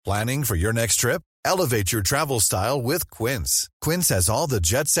Planning for your next trip? Elevate your travel style with Quince. Quince has all the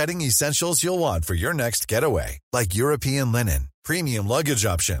jet-setting essentials you'll want for your next getaway, like European linen, premium luggage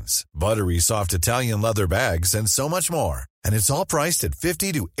options, buttery soft Italian leather bags, and so much more. And it's all priced at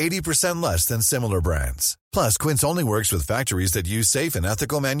 50 to 80% less than similar brands. Plus, Quince only works with factories that use safe and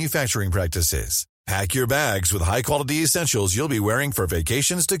ethical manufacturing practices. Pack your bags with high-quality essentials you'll be wearing for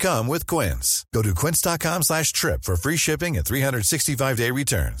vacations to come with Quince. Go to quince.com/trip for free shipping and 365-day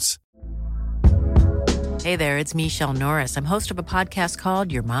returns. Hey there, it's Michelle Norris. I'm host of a podcast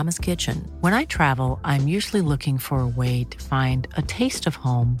called Your Mama's Kitchen. When I travel, I'm usually looking for a way to find a taste of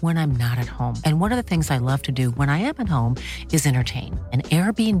home when I'm not at home. And one of the things I love to do when I am at home is entertain. And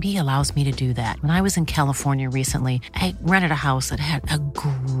Airbnb allows me to do that. When I was in California recently, I rented a house that had a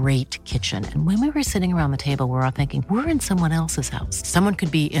great kitchen. And when we were sitting around the table, we were all thinking, we're in someone else's house. Someone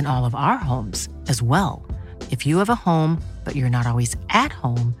could be in all of our homes as well. If you have a home, but you're not always at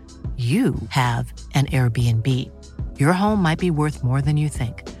home, you have an Airbnb. Your home might be worth more than you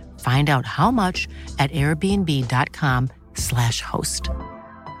think. Find out how much at airbnb.com/host.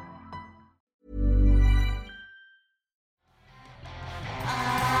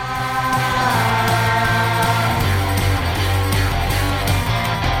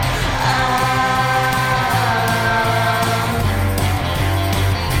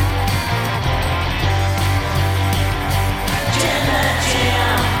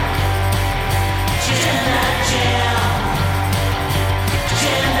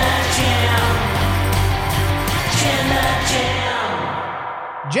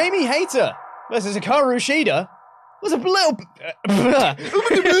 Jamie Hayter versus Hikaru Shida was a little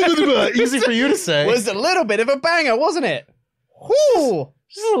easy for you to say. Was a little bit of a banger, wasn't it? Whew.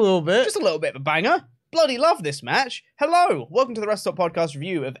 Just a little bit. Just a little bit of a banger. Bloody love this match. Hello, welcome to the WrestleTalk Podcast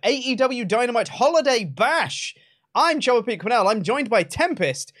review of AEW Dynamite Holiday Bash. I'm Joe Pete Cornell. I'm joined by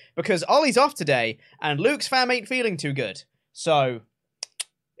Tempest because Ollie's off today and Luke's fam ain't feeling too good. So,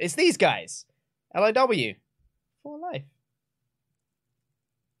 it's these guys. LIW. For life.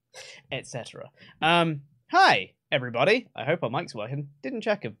 Etc. Hi, everybody. I hope our mic's working. Didn't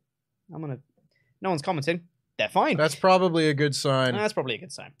check them. No one's commenting. They're fine. That's probably a good sign. That's probably a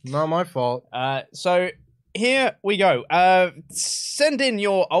good sign. Not my fault. So, here we go. Send in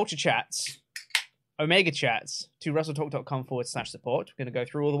your Ultra Chats, Omega Chats, to WrestleTalk.com/support. We're going to go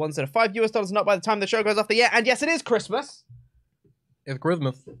through all the ones that are $5 and up by the time the show goes off the air. And yes, it is Christmas. It's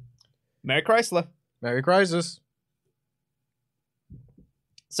Christmas. Merry Chrysler. Merry Crisis.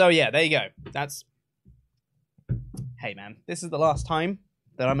 So yeah, there you go. Hey man, this is the last time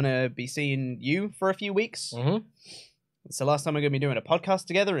that I'm going to be seeing you for a few weeks. Mm-hmm. It's the last time we're going to be doing a podcast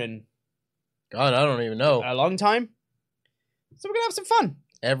together in... God, I don't even know. A long time. So we're going to have some fun.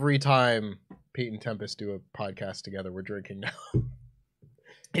 Every time Pete and Tempest do a podcast together, we're drinking now.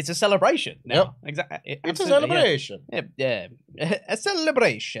 It's a celebration now. Yep. Exactly. It's a celebration. Yeah. A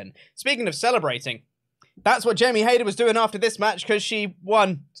celebration. Speaking of celebrating, that's what Jamie Hayter was doing after this match because she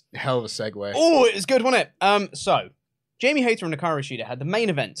won. Hell of a segue. Oh, it was good, wasn't it? So, Jamie Hayter and Hikaru Shida had the main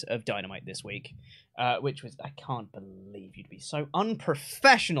event of Dynamite this week, which was, I can't believe you'd be so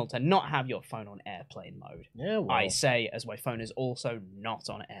unprofessional to not have your phone on airplane mode. Yeah, well. I say, as my phone is also not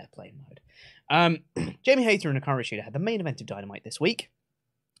on airplane mode. Jamie Hayter and Hikaru Shida had the main event of Dynamite this week,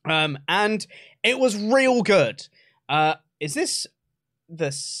 and it was real good. Is this the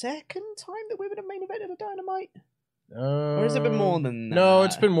second time that we've been a main event of a Dynamite? Or has it been more than that? No,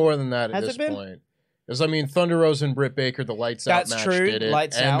 it's been more than that Has at it this been? point. Because, I mean, Thunder Rosa and Britt Baker, the Lights Out That's match true. did it,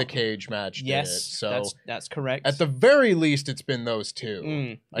 Lights and Out. the Cage match did Yes, it. So that's correct. at the very least, it's been those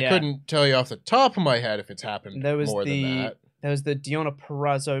two. I couldn't tell you off the top of my head if it's happened There was more than that. There was the Deonna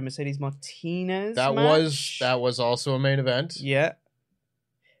Purrazzo Mercedes Martinez That match. was also a main event. Yeah.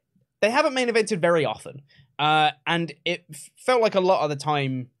 They haven't main evented very often. And it felt like a lot of the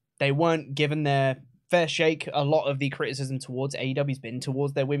time they weren't given their fair shake. A lot of the criticism towards AEW's been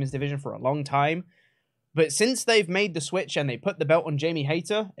towards their women's division for a long time. But since they've made the switch and they put the belt on Jamie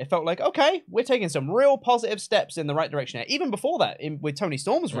Hayter, it felt like, okay, we're taking some real positive steps in the right direction here. Even before that, with Tony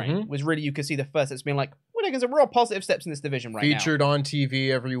Storm's reign, was really, you could see the first steps being like, we're taking some real positive steps in this division right now. Featured on TV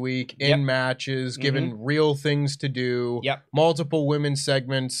every week, in matches, given real things to do. Yep. Multiple women's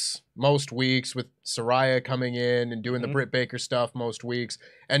segments most weeks, with Saraya coming in and doing the Britt Baker stuff most weeks.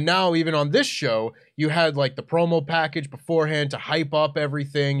 And now, even on this show, you had like the promo package beforehand to hype up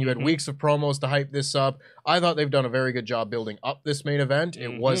everything. You had weeks of promos to hype this up. I thought they've done a very good job building up this main event.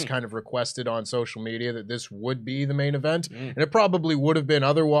 It was kind of requested on social media that this would be the main event. And it probably would have been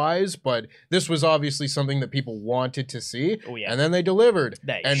otherwise, but this was obviously something that people wanted to see. Oh, yeah. And then they delivered.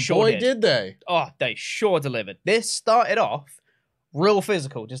 They and sure boy, did they. Oh, they sure delivered. This started off real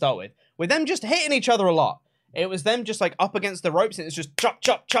physical to start with them just hitting each other a lot. It was them just like up against the ropes, and it's just chop,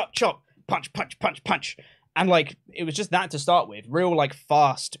 chop, chop, chop, punch, punch, punch, punch. And like, it was just that to start with. Real like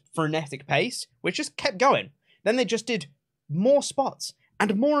fast, frenetic pace, which just kept going. Then they just did more spots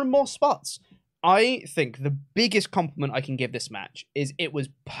and more spots. I think the biggest compliment I can give this match is it was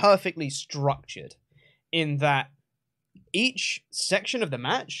perfectly structured in that each section of the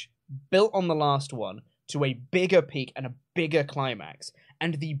match built on the last one to a bigger peak and a bigger climax.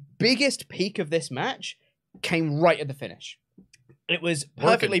 And the biggest peak of this match came right at the finish. It was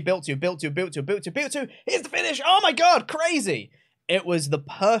perfectly built to. Here's the finish. Oh my God, crazy. It was the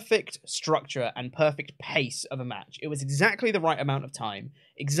perfect structure and perfect pace of a match. It was exactly the right amount of time,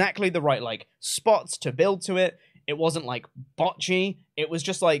 exactly the right like spots to build to it. It wasn't like botchy. It was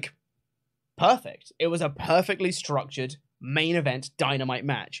just like perfect. It was a perfectly structured main event Dynamite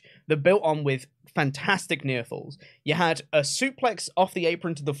match that built on with fantastic near falls. You had a suplex off the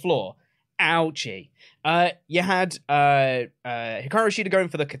apron to the floor. Ouchie. You had Hikaru Shida going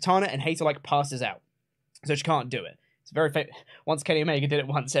for the katana, and Hayter like passes out, so she can't do it. It's very once Kenny Omega did it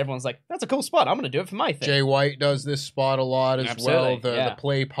once, everyone's like, "That's a cool spot. I'm gonna do it for my thing." Jay White does this spot a lot as well. The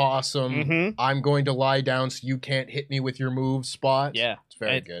play possum. Mm-hmm. I'm going to lie down so you can't hit me with your move spot. Yeah, it's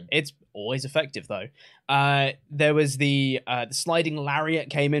very good. It's always effective though. There was the sliding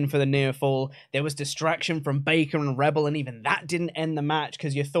lariat came in for the near fall. There was distraction from Baker and Rebel, and even that didn't end the match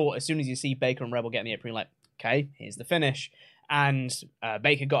because you thought as soon as you see Baker and Rebel get in the apron, you're like, okay, here's the finish. And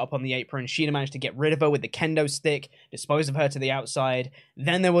Baker got up on the apron. Sheena managed to get rid of her with the kendo stick, dispose of her to the outside.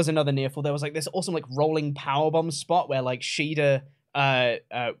 Then there was another near fall. There was like this awesome like rolling powerbomb spot where like Shida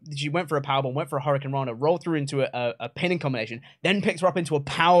she went for a powerbomb, went for a Hurricane Rana, rolled through into a pinning combination, then picks her up into a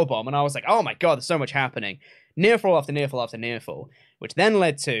powerbomb, and I was like, oh my God, there's so much happening. Near fall after near fall after near fall, which then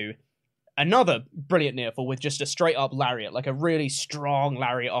led to another brilliant near fall with just a straight up lariat, like a really strong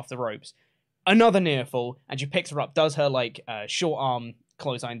lariat off the ropes. Another near fall, and she picks her up, does her like short arm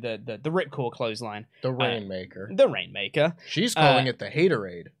clothesline, the ripcord clothesline. The Rainmaker. The Rainmaker. She's calling it the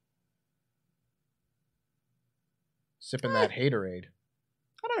Haterade. Sipping that Haterade.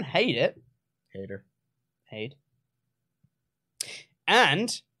 I don't hate it. Hate.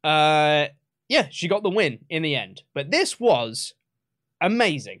 And, yeah, she got the win in the end. But this was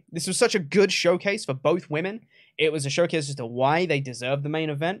amazing. This was such a good showcase for both women. It was a showcase as to why they deserved the main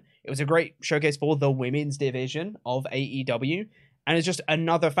event. It was a great showcase for the women's division of AEW. And it's just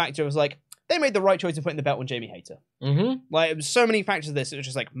another factor. It was like, they made the right choice in putting the belt on Jamie Hayter. Mm-hmm. Like, it was so many factors of this. It was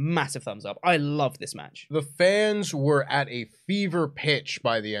just like massive thumbs up. I loved this match. The fans were at a fever pitch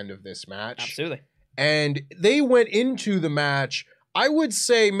by the end of this match. Absolutely. And they went into the match, I would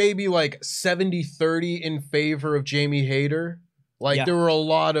say maybe like 70-30 in favor of Jamie Hayter. Like, there were a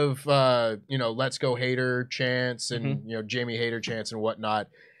lot of, let's go Hayter chants and, Jamie Hayter chants and whatnot.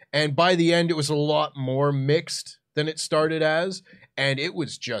 And by the end, it was a lot more mixed than it started as. And it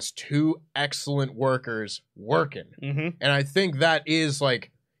was just two excellent workers working. Mm-hmm. And I think that is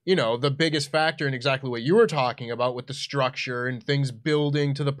like, the biggest factor in exactly what you were talking about with the structure and things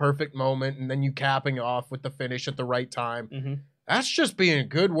building to the perfect moment and then you capping off with the finish at the right time. Mm-hmm. That's just being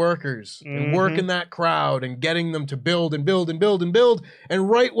good workers and working that crowd and getting them to build and build and build and build. And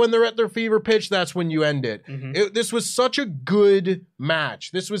right when they're at their fever pitch, that's when you end it. Mm-hmm. This was such a good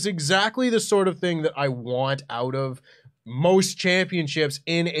match. This was exactly the sort of thing that I want out of most championships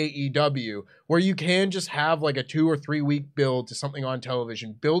in AEW, where you can just have like a 2 or 3 week build to something on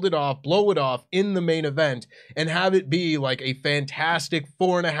television, build it off, blow it off in the main event, and have it be like a fantastic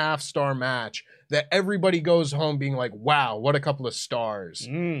 4.5 star match that everybody goes home being like, wow, what a couple of stars.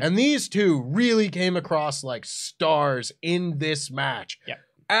 And these two really came across like stars in this match. Yeah.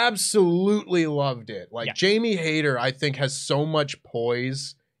 Absolutely loved it. Like, Jamie Hayter, I think, has so much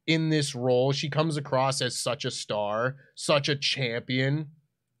poise in this role. She comes across as such a star, such a champion.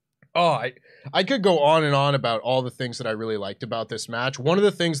 Oh, I could go on and on about all the things that I really liked about this match. One of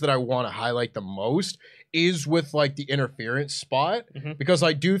the things that I want to highlight the most is with like the interference spot, because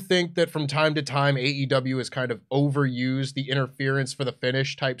I do think that from time to time AEW has kind of overused the interference for the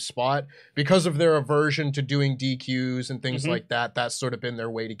finish type spot because of their aversion to doing DQs and things like that. That's sort of been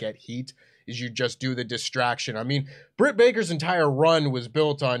their way to get heat, is you just do the distraction. I mean, Britt Baker's entire run was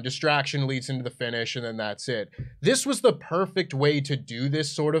built on distraction leads into the finish, and then that's it. This was the perfect way to do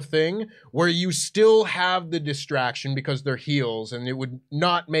this sort of thing, where you still have the distraction because they're heels, and it would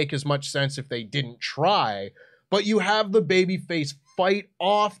not make as much sense if they didn't try, but you have the babyface fight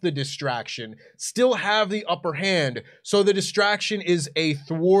off the distraction, still have the upper hand. So the distraction is a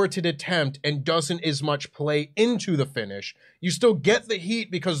thwarted attempt and doesn't as much play into the finish. You still get the heat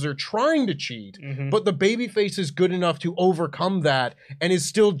because they're trying to cheat, but the babyface is good enough to overcome that and is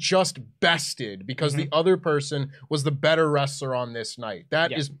still just bested because the other person was the better wrestler on this night.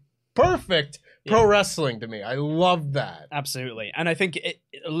 That is perfect pro wrestling to me. I love that. Absolutely. And I think it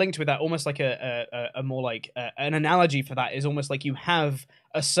linked with that, almost like a more like an analogy for that is almost like you have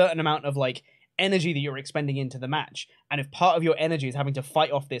a certain amount of like energy that you're expending into the match. And if part of your energy is having to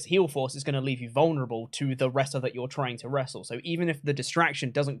fight off this heel force, it's going to leave you vulnerable to the wrestler that you're trying to wrestle. So even if the distraction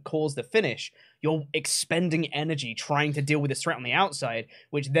doesn't cause the finish, you're expending energy trying to deal with this threat on the outside,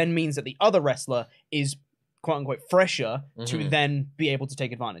 which then means that the other wrestler is quote unquote fresher to then be able to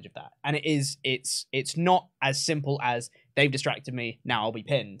take advantage of that. And it's not as simple as they've distracted me, now I'll be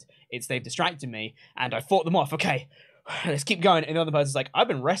pinned. It's they've distracted me and I fought them off. Okay, let's keep going. And the other person's like, I've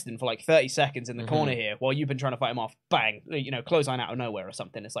been resting for like 30 seconds in the corner here while you've been trying to fight him off. Bang, clothesline out of nowhere or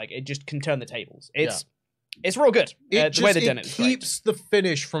something. It's like, it just can turn the tables. It's real good. The way they've done it keeps the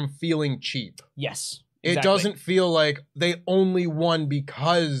finish from feeling cheap. Yes. It doesn't feel like they only won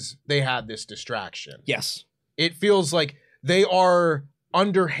because they had this distraction. Yes. It feels like they are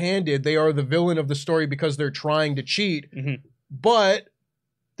underhanded. They are the villain of the story because they're trying to cheat, but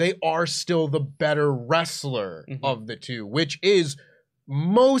they are still the better wrestler of the two, which is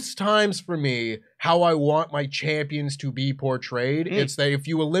most times for me how I want my champions to be portrayed. It's that if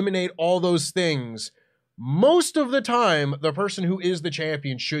you eliminate all those things, most of the time, the person who is the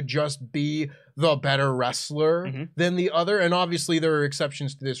champion should just be the better wrestler than the other. And obviously there are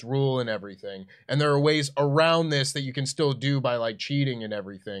exceptions to this rule and everything. And there are ways around this that you can still do by like cheating and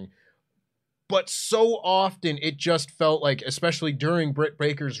everything. But so often it just felt like, especially during Britt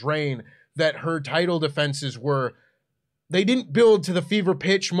Baker's reign, that her title defenses they didn't build to the fever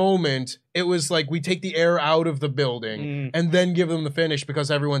pitch moment. It was like, we take the air out of the building and then give them the finish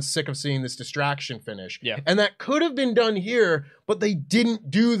because everyone's sick of seeing this distraction finish. Yeah. And that could have been done here, but they didn't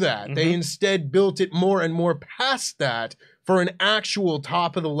do that. They instead built it more and more past that for an actual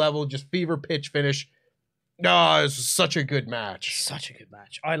top of the level, just fever pitch finish. No, it was such a good match. Such a good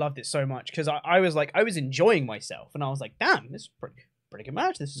match. I loved it so much because I was like, I was enjoying myself and I was like, damn, this is pretty good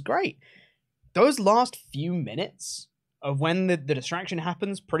match. This is great. Those last few minutes of when the distraction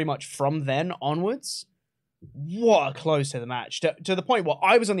happens, pretty much from then onwards, what a close to the match. To the point where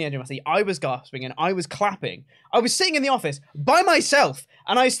I was on the edge of my seat, I was gasping and I was clapping. I was sitting in the office by myself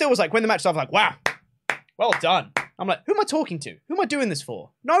and I still was like, when the match started, I was like, wow, well done. I'm like, who am I talking to? Who am I doing this for?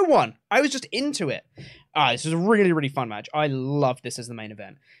 No one. I was just into it. This was a really, really fun match. I loved this as the main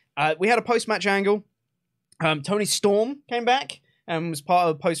event. We had a post-match angle. Toni Storm came back and was part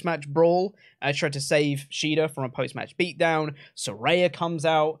of a post-match brawl. Tried to save Shida from a post-match beatdown. Saraya comes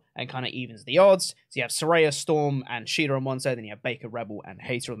out and kind of evens the odds. So you have Saraya, Storm, and Shida on one side, then you have Baker, Rebel, and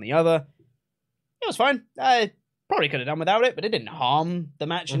Hayter on the other. It was fine. Probably could have done without it, but it didn't harm the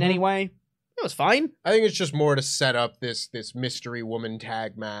match in any way. It was fine. I think it's just more to set up this mystery woman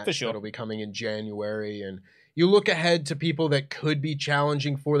tag match for sure. That'll be coming in January. And you look ahead to people that could be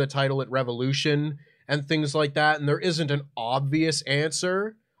challenging for the title at Revolution and things like that, and there isn't an obvious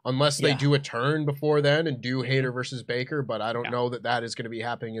answer unless they do a turn before then and do Hayter versus Baker, but I don't know that is going to be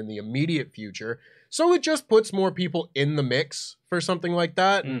happening in the immediate future. So it just puts more people in the mix for something like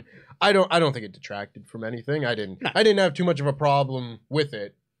that. And I don't think it detracted from anything. I didn't have too much of a problem with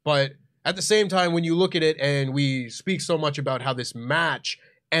it, but at the same time, when you look at it and we speak so much about how this match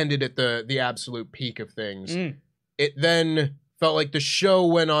ended at the absolute peak of things, it then felt like the show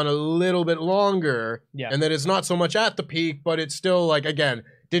went on a little bit longer, and that it's not so much at the peak, but it's still, like, again,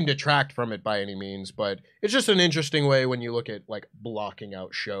 didn't detract from it by any means, but it's just an interesting way when you look at, like, blocking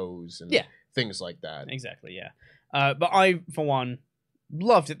out shows and things like that. Exactly, but I, for one,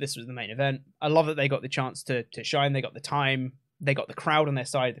 loved that this was the main event. I love that they got the chance to shine. They got the time. They got the crowd on their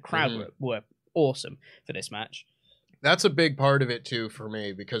side. The crowd were awesome for this match. That's a big part of it, too, for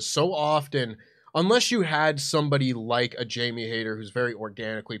me, because so often, unless you had somebody like a Jamie Hayter who's very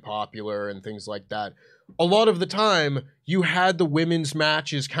organically popular and things like that, a lot of the time, you had the women's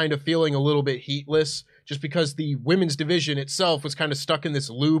matches kind of feeling a little bit heatless, just because the women's division itself was kind of stuck in this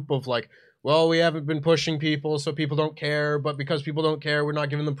loop of like, well, we haven't been pushing people, so people don't care, but because people don't care, we're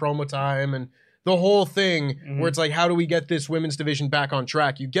not giving them promo time, and the whole thing where it's like, how do we get this women's division back on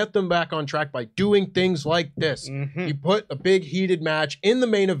track? You get them back on track by doing things like this. You put a big heated match in the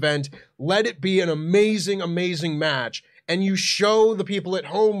main event, let it be an amazing, amazing match, and you show the people at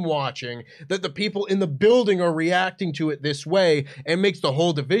home watching that the people in the building are reacting to it this way, and it makes the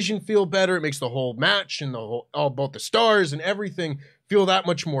whole division feel better. It makes the whole match and both the stars and everything feel that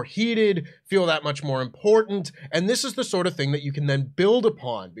much more heated, feel that much more important. And this is the sort of thing that you can then build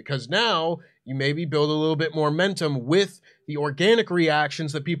upon, because now you maybe build a little bit more momentum with the organic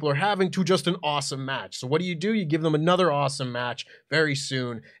reactions that people are having to just an awesome match. So what do? You give them another awesome match very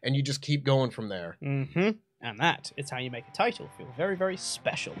soon, and you just keep going from there. Mm-hmm. And that is how you make a title feel very, very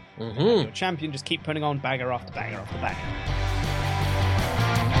special. Mm-hmm. Your champion just keep putting on banger after banger after banger.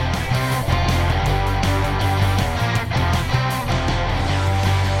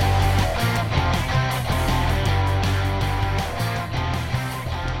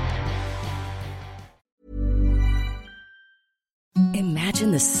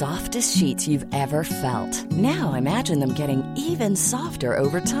 Imagine the softest sheets you've ever felt. Now imagine them getting even softer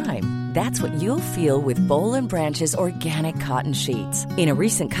over time. That's what you'll feel with Boll & Branch's organic cotton sheets. In a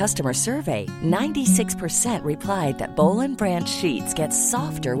recent customer survey, 96% replied that Boll & Branch sheets get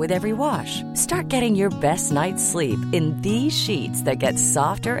softer with every wash. Start getting your best night's sleep in these sheets that get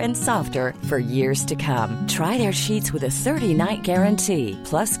softer and softer for years to come. Try their sheets with a 30-night guarantee.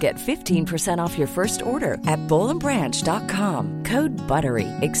 Plus, get 15% off your first order at bollandbranch.com. Code BUTTERY.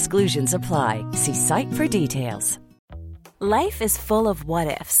 Exclusions apply. See site for details. Life is full of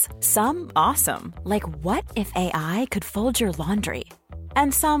what-ifs. Some awesome, like what if AI could fold your laundry?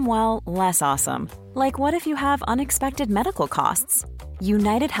 And some, well, less awesome, like what if you have unexpected medical costs?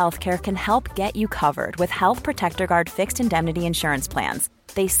 United Healthcare can help get you covered with Health Protector Guard fixed indemnity insurance plans.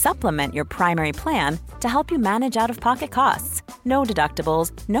 They supplement your primary plan to help you manage out-of-pocket costs. No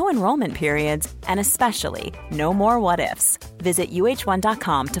deductibles, no enrollment periods, and especially no more what-ifs. Visit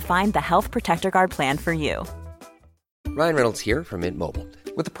uh1.com to find the Health Protector Guard plan for you. Ryan Reynolds here from Mint Mobile.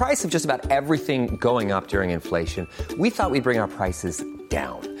 With the price of just about everything going up during inflation, we thought we'd bring our prices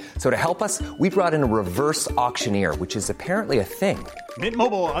down. So to help us, we brought in a reverse auctioneer, which is apparently a thing. Mint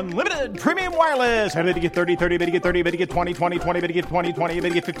Mobile Unlimited Premium Wireless. How to get 30, 30, bit to get 30, bit to get 20, 20, 20, bit to get 20, 20, bit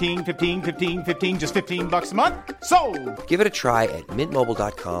to get 15, 15, 15, 15, just $15 a month? Sold! Give it a try at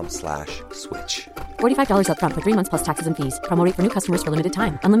mintmobile.com/switch. $45 up front for 3 months plus taxes and fees. Promo rate for new customers for limited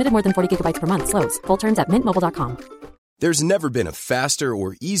time. Unlimited more than 40 gigabytes per month. Slows full terms at mintmobile.com. There's never been a faster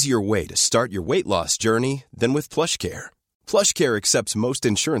or easier way to start your weight loss journey than with PlushCare. PlushCare accepts most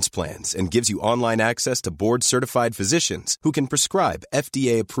insurance plans and gives you online access to board-certified physicians who can prescribe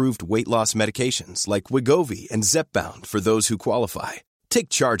FDA-approved weight loss medications like Wegovy and Zepbound for those who qualify. Take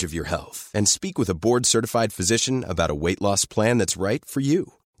charge of your health and speak with a board-certified physician about a weight loss plan that's right for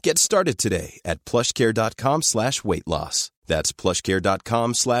you. Get started today at plushcare.com/weight-loss. That's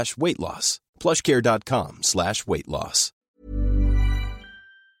plushcare.com/weight-loss. plushcare.com/weight-loss.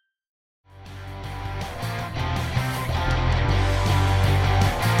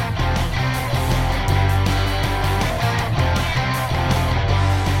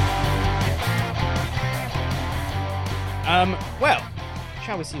 Well,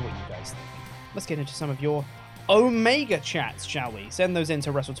 shall we see what you guys think? Let's get into some of your Omega chats, shall we? Send those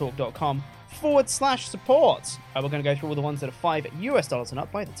into WrestleTalk.com/support. We're going to go through all the ones that are $5 and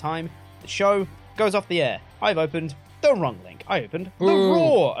up by the time the show goes off the air. I've opened the wrong link. I opened the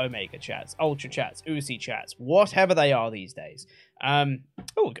Raw Omega chats, Ultra chats, Uzi chats, whatever they are these days.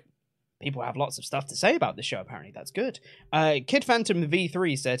 People have lots of stuff to say about this show, apparently. That's good. Kid Phantom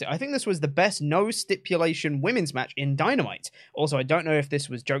V3 said, I think this was the best no stipulation women's match in Dynamite. Also, I don't know if this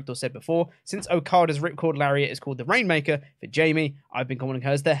was joked or said before. Since Okada's Ripcord Lariat is called the Rainmaker, for Jamie, I've been calling her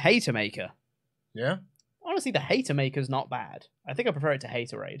as the Hater Maker. Yeah? Honestly, the Hater Maker's not bad. I think I prefer it to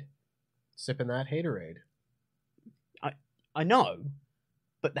Haterade. Sipping that Haterade. I know,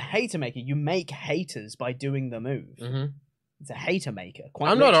 but the Hater Maker, you make haters by doing the move. Mm-hmm. It's a Hater Maker.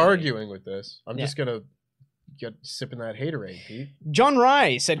 I'm not arguing with this. I'm just going to get sipping that Haterade, Pete. John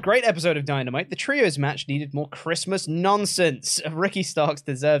Rye said, great episode of Dynamite. The trios match needed more Christmas nonsense. Ricky Starks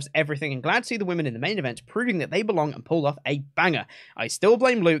deserves everything, and glad to see the women in the main event proving that they belong and pulled off a banger. I still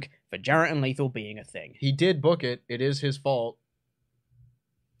blame Luke for Jarrett and Lethal being a thing. He did book it. It is his fault.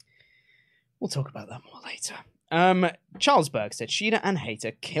 We'll talk about that more later. Charles Berg said, Sheeta and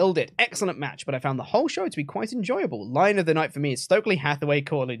Hater killed it. Excellent match, but I found the whole show to be quite enjoyable. Line of the night for me is Stokely Hathaway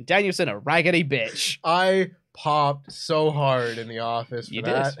calling Danielson a raggedy bitch. I popped so hard in the office for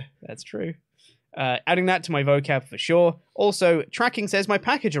that. Did. That's true. Adding that to my vocab for sure. Also, Tracking says my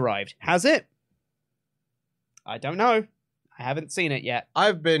package arrived. Has it? I don't know. I haven't seen it yet.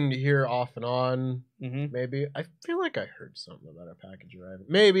 I've been here off and on. Mm-hmm. Maybe. I feel like I heard something about our package arriving.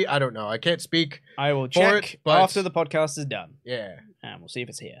 Maybe. I don't know. I can't speak. I will check but after the podcast is done. Yeah. And we'll see if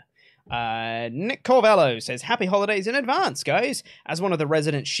it's here. Nick Corvello says, happy holidays in advance, guys. As one of the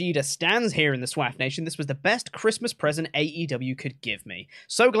resident Shida stands here in the SWAF Nation, this was the best Christmas present AEW could give me.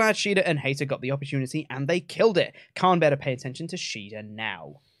 So glad Shida and Hayter got the opportunity, and they killed it. Can't better pay attention to Shida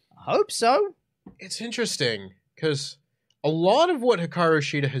now. I hope so. It's interesting, because a lot of what Hikaru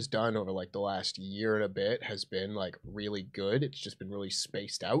Shida has done over, like, the last year and a bit has been, like, really good. It's just been really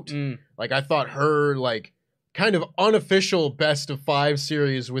spaced out. Like, I thought her, like, kind of unofficial best of 5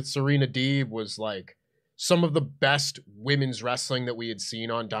 series with Serena Deeb was like some of the best women's wrestling that we had seen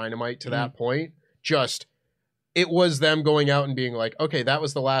on Dynamite to that point. Just, it was them going out and being like, okay, that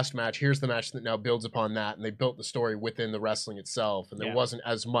was the last match. Here's the match that now builds upon that. And they built the story within the wrestling itself. And there wasn't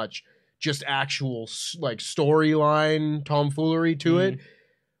as much just actual like storyline tomfoolery to it.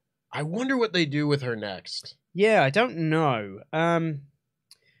 I wonder what they do with her next. Yeah, I don't know.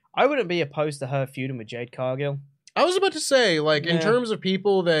 I wouldn't be opposed to her feuding with Jade Cargill. I was about to say, like, in terms of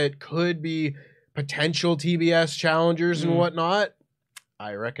people that could be potential TBS challengers and whatnot,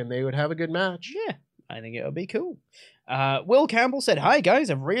 I reckon they would have a good match. Yeah, I think it would be cool. Will Campbell said, hi guys,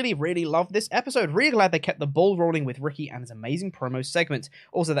 I've really, really loved this episode. Really glad they kept the ball rolling with Ricky and his amazing promo segment.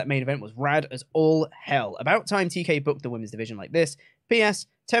 Also, that main event was rad as all hell. About time TK booked the women's division like this. P.S.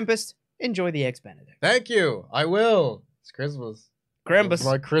 Tempest, enjoy the Eggs Benedict. Thank you. I will. It's Christmas. Krampus. It's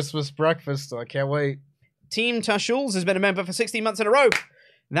my Christmas breakfast. I can't wait. Team Tashuls has been a member for 16 months in a row.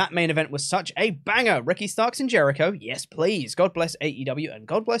 That main event was such a banger. Ricky Starks and Jericho. Yes, please. God bless AEW and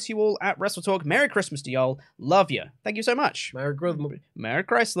God bless you all at Wrestle Talk. Merry Christmas to y'all. Love you. Thank you so much. Merry Christmas. Merry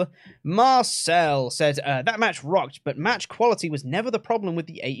Chrysler. Marcel said, that match rocked, but match quality was never the problem with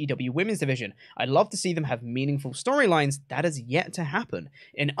the AEW women's division. I'd love to see them have meaningful storylines. That has yet to happen.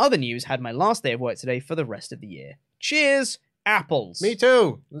 In other news, had my last day of work today for the rest of the year. Cheers. Apples. Me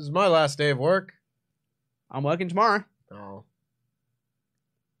too. This is my last day of work. I'm working tomorrow. Oh.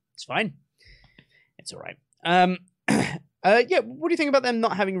 It's fine. It's all right. Yeah, what do you think about them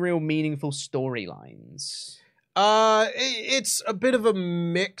not having real meaningful storylines? It's a bit of a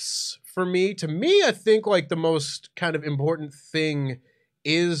mix for me. To me, I think like the most kind of important thing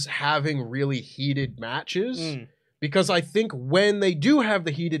is having really heated matches. Because I think when they do have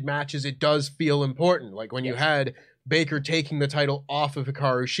the heated matches, it does feel important. Like when you had Baker taking the title off of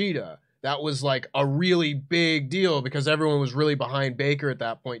Hikaru Shida. That was like a really big deal because everyone was really behind Baker at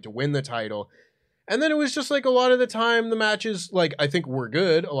that point to win the title. And then it was just like a lot of the time the matches, like I think were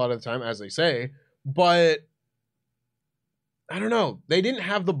good a lot of the time, as they say, but I don't know. They didn't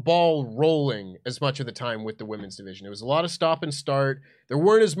have the ball rolling as much of the time with the women's division. It was a lot of stop and start. There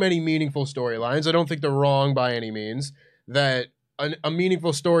weren't as many meaningful storylines. I don't think they're wrong by any means. That a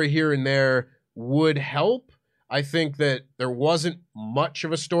meaningful story here and there would help. I think that there wasn't much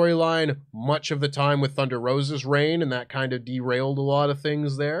of a storyline much of the time with Thunder Rosa's reign, and that kind of derailed a lot of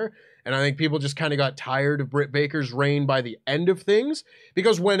things there. And I think people just kind of got tired of Britt Baker's reign by the end of things.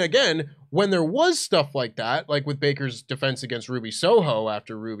 Because when there was stuff like that, like with Baker's defense against Ruby Soho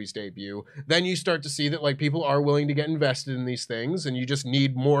after Ruby's debut, then you start to see that like people are willing to get invested in these things, and you just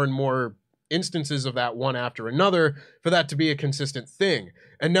need more and more instances of that one after another for that to be a consistent thing.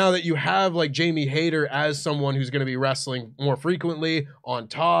 And now that you have like Jamie Hayter as someone who's going to be wrestling more frequently on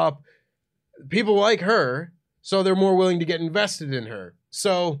top, people like her, so they're more willing to get invested in her.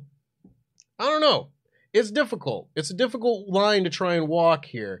 So I don't know. It's difficult. It's a difficult line to try and walk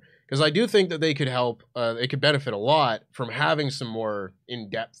here because I do think that they could help. They could benefit a lot from having some more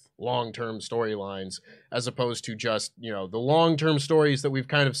in-depth long-term storylines as opposed to just, you know, the long-term stories that we've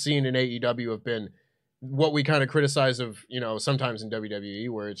kind of seen in AEW have been what we kind of criticize of, you know, sometimes in WWE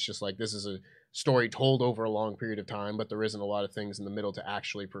where it's just like this is a story told over a long period of time, but there isn't a lot of things in the middle to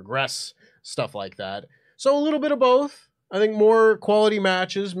actually progress stuff like that. So a little bit of both. I think more quality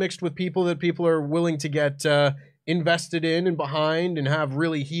matches mixed with people that people are willing to get invested in and behind and have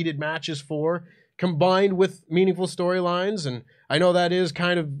really heated matches for, combined with meaningful storylines. And I know that is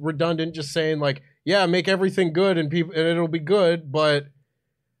kind of redundant just saying like, yeah, make everything good and it'll be good, but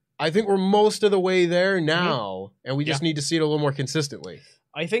I think we're most of the way there now, and we just need to see it a little more consistently.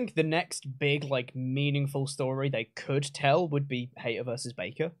 I think the next big, like, meaningful story they could tell would be Hayter versus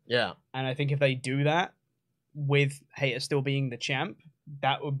Baker. Yeah. And I think if they do that, with Hayter still being the champ,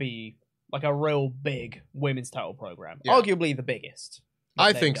 that would be, like, a real big women's title program. Yeah. Arguably the biggest.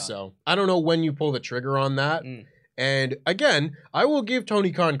 I think so. I don't know when you pull the trigger on that. And, again, I will give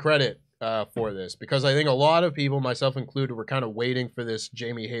Tony Khan credit for this, because I think a lot of people, myself included, were kind of waiting for this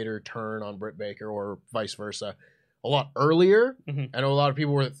Jamie Hayter turn on Britt Baker or vice versa a lot earlier. I know a lot of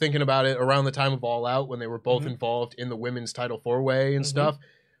people were thinking about it around the time of All Out when they were both involved in the women's title four-way and stuff.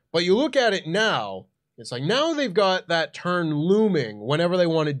 But you look at it now, It's like now they've got that turn looming whenever they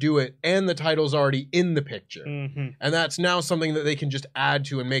want to do it, and the title's already in the picture. Mm-hmm. And that's now something that they can just add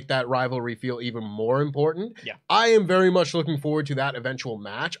to and make that rivalry feel even more important. Yeah. I am very much looking forward to that eventual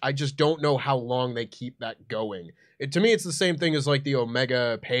match. I just don't know how long they keep that going. To me, it's the same thing as like the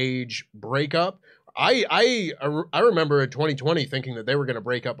Omega Page breakup. I remember in 2020 thinking that they were going to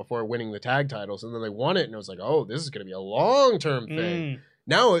break up before winning the tag titles, and then they won it, and I was like, oh, this is going to be a long-term thing.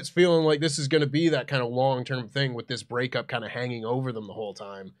 Now it's feeling like this is going to be that kind of long-term thing with this breakup kind of hanging over them the whole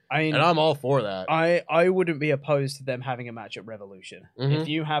time. And I'm all for that. I wouldn't be opposed to them having a match at Revolution. Mhm. If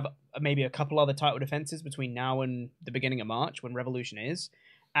you have maybe a couple other title defenses between now and the beginning of March, when Revolution is,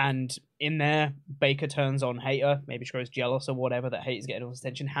 and in there, Baker turns on Hayter, maybe she grows jealous or whatever, that Hayter's getting all this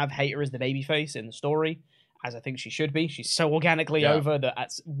attention, have Hayter as the babyface in the story, as I think she should be. She's so organically over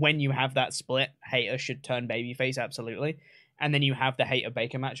that when you have that split, Hayter should turn babyface, absolutely. And then you have the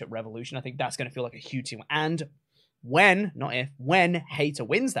Hayter-Baker match at Revolution. I think that's going to feel like a huge team. And when Hayter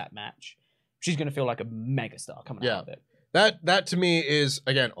wins that match, she's going to feel like a megastar coming out of it. That to me is,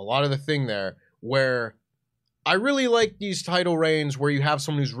 again, a lot of the thing there where I really like these title reigns where you have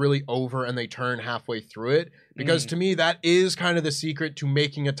someone who's really over and they turn halfway through it. Because to me, that is kind of the secret to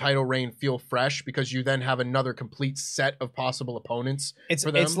making a title reign feel fresh, because you then have another complete set of possible opponents for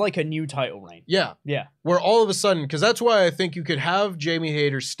them. It's like a new title reign. Yeah. Yeah. Where all of a sudden, because that's why I think you could have Jamie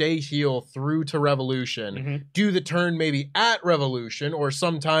Hayter stay heel through to Revolution, do the turn maybe at Revolution or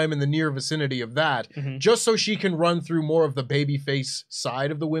sometime in the near vicinity of that, just so she can run through more of the babyface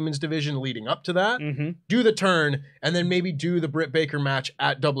side of the women's division leading up to that, do the turn, and then maybe do the Britt Baker match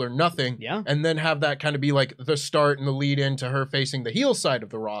at Double or Nothing, and then have that kind of be like the start and the lead into her facing the heel side of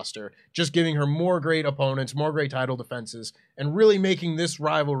the roster, just giving her more great opponents, more great title defenses, and really making this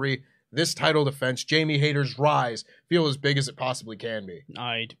rivalry, this title defense, Jamie Hayter's rise, feel as big as it possibly can be.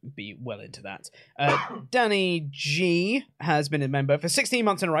 I'd be well into that. Danny G has been a member for 16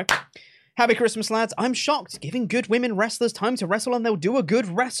 months in a row. Happy Christmas, lads. I'm shocked. Giving good women wrestlers time to wrestle and they'll do a good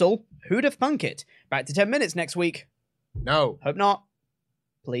wrestle. Who'd have thunk it? Back to 10 minutes next week. No. Hope not.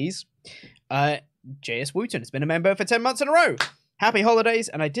 Please. JS Wooten has been a member for 10 months in a row. Happy holidays,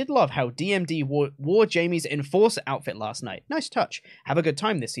 and I did love how DMD wore Jamie's Enforcer outfit last night. Nice touch. Have a good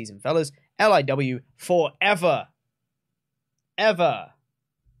time this season, fellas. LIW forever. Ever.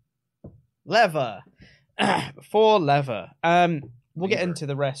 Lever. For lever. We'll get into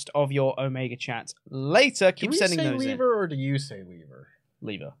the rest of your Omega chats later. Keep sending those in. Do we say lever or do you say lever?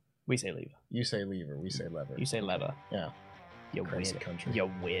 Lever. We say lever. You say lever. We say lever. You say lever. Yeah. You Crazy weird country. You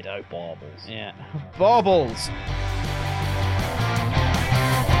weirdo. Baubles. Yeah. Baubles.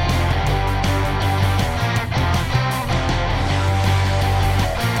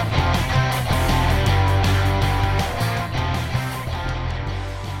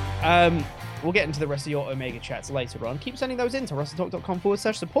 We'll get into the rest of your Omega chats later on. Keep sending those in to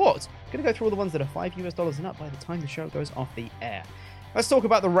WrestleTalk.com/support. Gonna go through all the ones that are $5 and up by the time the show goes off the air. Let's talk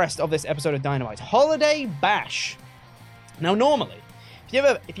about the rest of this episode of Dynamite. Holiday Bash. Now, normally,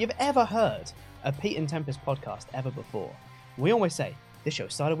 if you've ever heard a Pete and Tempest podcast ever before, we always say, this show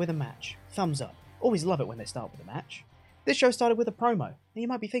started with a match. Thumbs up. Always love it when they start with a match. This show started with a promo. Now, you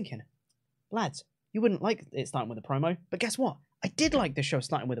might be thinking, lads, you wouldn't like it starting with a promo, but guess what? I did like this show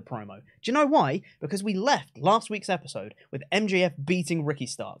starting with a promo. Do you know why? Because we left last week's episode with MJF beating Ricky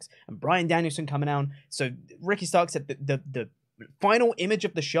Starks and Bryan Danielson coming out. So Ricky Starks said the final image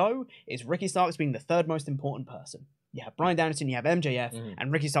of the show is Ricky Starks being the third most important person. You have Bryan Danielson, you have MJF,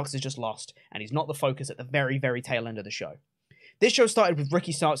 and Ricky Starks is just lost, and he's not the focus at the very, very tail end of the show. This show started with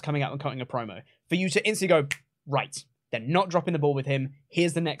Ricky Starks coming out and cutting a promo. For you to instantly go, right, they're not dropping the ball with him.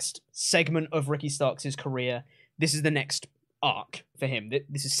 Here's the next segment of Ricky Starks' career. This is the next arc for him.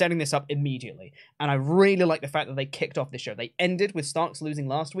 This is setting this up immediately. And I really like the fact that they kicked off this show. They ended with Starks losing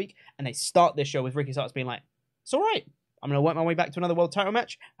last week, and they start this show with Ricky Starks being like, it's all right. I'm going to work my way back to another world title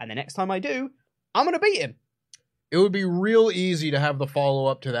match, and the next time I do, I'm going to beat him. It would be real easy to have the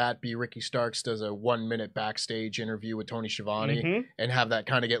follow-up to that be Ricky Starks does a 1-minute backstage interview with Tony Schiavone and have that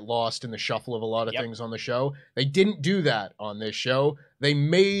kind of get lost in the shuffle of a lot of things on the show. They didn't do that on this show. They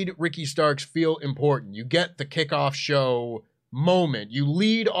made Ricky Starks feel important. You get the kickoff show moment. You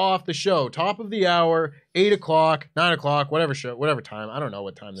lead off the show, top of the hour, 8 o'clock, 9 o'clock, whatever time. I don't know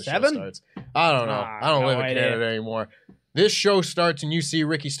what time the show starts. I don't know. I don't live in Canada anymore. This show starts and you see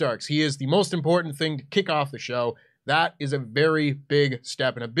Ricky Starks. He is the most important thing to kick off the show. That is a very big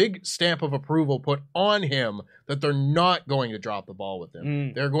step and a big stamp of approval put on him that they're not going to drop the ball with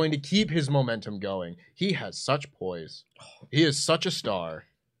him. They're going to keep his momentum going. He has such poise. He is such a star.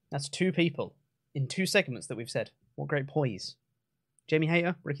 That's two people in 2 segments that we've said. What great poise. Jamie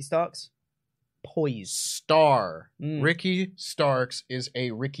Hayter, Ricky Starks. poised. Star. Ricky Starks is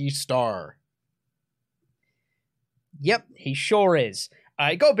a Ricky Star. Yep, he sure is.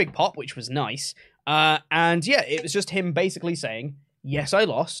 He got a big pop, which was nice. And yeah, it was just him basically saying, yes, I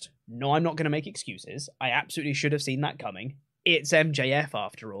lost. No, I'm not going to make excuses. I absolutely should have seen that coming. It's MJF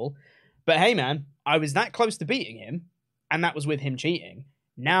after all. But hey, man, I was that close to beating him, and that was with him cheating.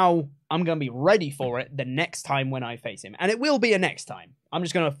 Now I'm going to be ready for it the next time when I face him. And it will be a next time. I'm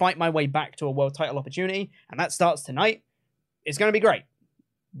just going to fight my way back to a world title opportunity, and that starts tonight. It's going to be great.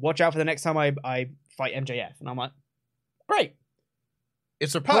 Watch out for the next time I fight MJF. And I'm like, great.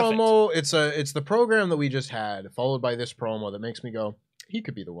 It's a Perfect. promo. It's the program that we just had, followed by this promo that makes me go, he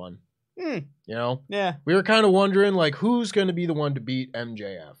could be the one. You know? Yeah. We were kind of wondering, like, who's going to be the one to beat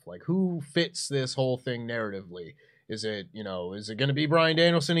MJF? Like, who fits this whole thing narratively? Is it going to be Bryan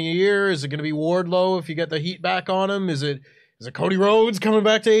Danielson in a year? Is it going to be Wardlow if you get the heat back on him? Is it Cody Rhodes coming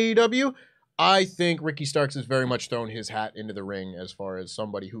back to AEW? I think Ricky Starks has very much thrown his hat into the ring as far as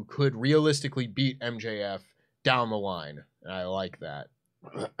somebody who could realistically beat MJF down the line. And I like that.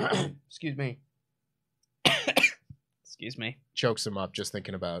 Excuse me. Excuse me. Chokes him up just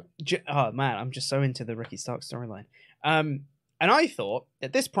thinking about. Oh man, I'm just so into the Ricky Starks storyline. And I thought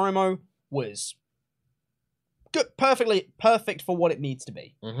that this promo was good, perfect for what it needs to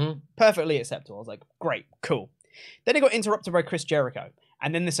be. Perfectly acceptable. I was like, great, cool. Then it got interrupted by Chris Jericho,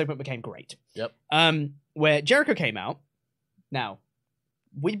 and then this segment became great. Yep. Where Jericho came out. Now,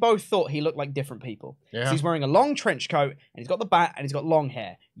 we both thought he looked like different people. Yeah. So he's wearing a long trench coat, and he's got the bat, and he's got long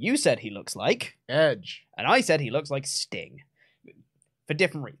hair. You said he looks like Edge, and I said he looks like Sting. For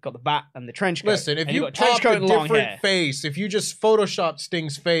different reasons. Got the bat and the trench coat. Listen, if and you got trench pop coat a and long different hair. face, if you just photoshopped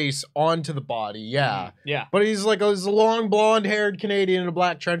Sting's face onto the body, yeah. Yeah. But he's like a long blonde-haired Canadian in a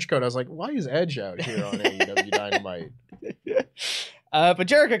black trench coat. I was like, why is Edge out here on AEW Dynamite? But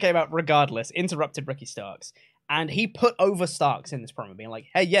Jericho came out regardless, interrupted Ricky Starks, and he put over Starks in this promo, being like,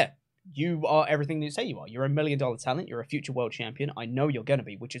 hey, yeah, you are everything that you say you are. You're $1 million talent. You're a future world champion. I know you're going to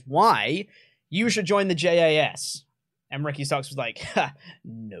be, which is why you should join the JAS. And Ricky Starks was like, ha,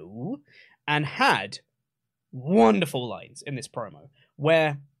 no. And had wonderful lines in this promo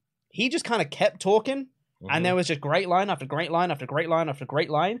where he just kind of kept talking, and there was just great line after great line after great line after great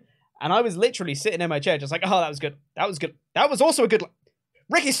line. And I was literally sitting in my chair just like, oh, that was good. That was good. That was also a good line.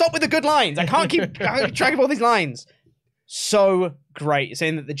 Ricky, stop with the good lines. I can't keep track of all these lines. So great.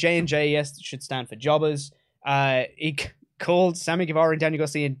 Saying that the J and JAS should stand for jobbers. He called Sammy Guevara and Daniel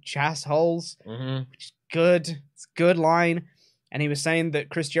Garcia jazz holes, which is good. It's a good line. And he was saying that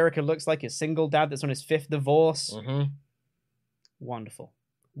Chris Jericho looks like a single dad that's on his 5th divorce. Wonderful.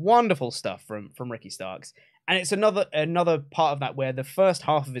 Wonderful stuff from Ricky Starks. And it's another part of that where the first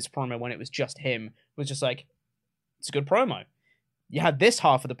half of his promo, when it was just him, was just like, it's a good promo. You had this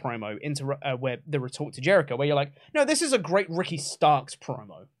half of the promo where the retort to Jericho, where you're like, no, this is a great Ricky Starks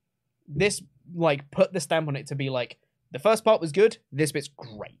promo. This, like, put the stamp on it to be like, the first part was good, this bit's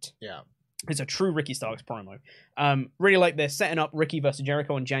great. Yeah. It's a true Ricky Starks promo. Really like they're setting up Ricky versus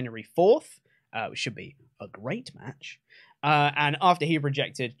Jericho on January 4th, which should be a great match. And after he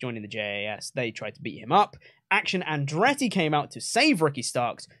rejected joining the JAS, they tried to beat him up. Action Andretti came out to save Ricky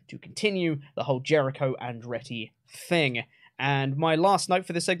Starks to continue the whole Jericho Andretti thing. And my last note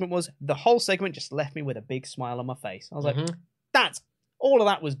for this segment was the whole segment just left me with a big smile on my face. I was like, all of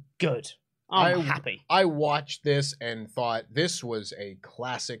that was good. I'm happy. I watched this and thought this was a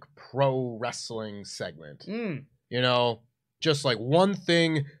classic pro wrestling segment. You know, just like one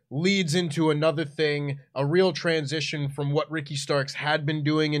thing leads into another thing, a real transition from what Ricky Starks had been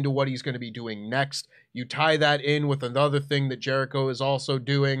doing into what he's going to be doing next. You tie that in with another thing that Jericho is also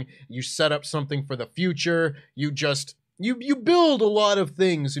doing. You set up something for the future. You build a lot of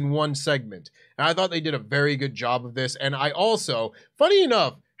things in one segment. And I thought they did a very good job of this. And I also, funny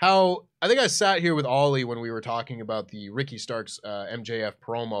enough, how I think I sat here with Ollie when we were talking about the Ricky Starks MJF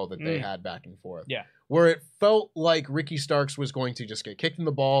promo that they had back and forth. Yeah. Where it felt like Ricky Starks was going to just get kicked in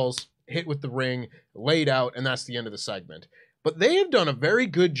the balls, hit with the ring, laid out, and that's the end of the segment. But they have done a very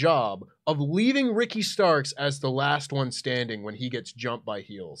good job of leaving Ricky Starks as the last one standing when he gets jumped by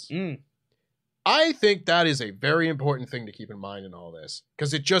heels. I think that is a very important thing to keep in mind in all this,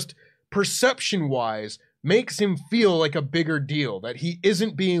 because it just, perception-wise, makes him feel like a bigger deal, that he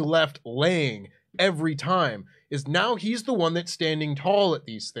isn't being left laying every time, is now he's the one that's standing tall at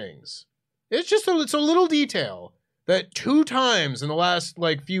these things. It's a little detail that 2 times in the last,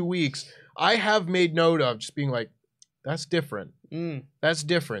 few weeks, I have made note of, just being like, that's different. That's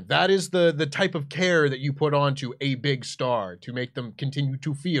different. That is the type of care that you put onto a big star to make them continue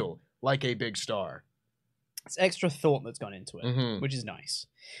to feel like a big star. It's extra thought that's gone into it, Mhm. which is nice.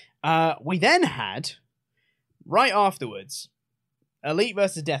 We then had, right afterwards, Elite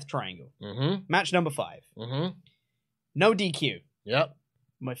versus Death Triangle. Mm-hmm. Match number 5. Mm-hmm. No DQ. Yep.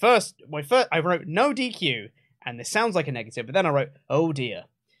 My first, I wrote no DQ, and this sounds like a negative, but then I wrote, oh dear.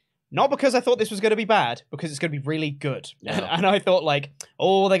 Not because I thought this was going to be bad, because it's going to be really good. Yeah. And I thought, like,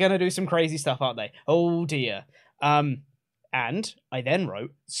 oh, they're going to do some crazy stuff, aren't they? Oh dear. And I then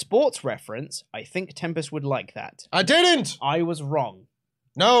wrote, sports reference, I think Tempest would like that. I didn't! I was wrong.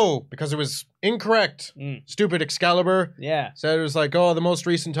 No, because it was incorrect. Stupid Excalibur. Yeah. Said it was like, oh, the most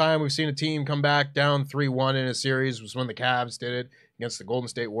recent time we've seen a team come back down 3-1 in a series was when the Cavs did it against the Golden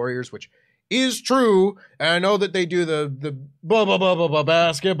State Warriors, which is true. And I know that they do the blah, blah, blah, blah, blah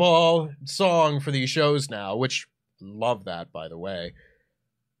basketball song for these shows now, which love that, by the way.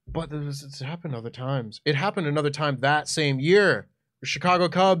 But it's happened other times. It happened another time that same year. The Chicago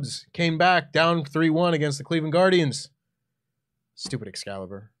Cubs came back down 3-1 against the Cleveland Guardians. Stupid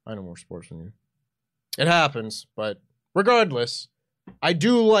Excalibur. I know more sports than you. It happens, but regardless, I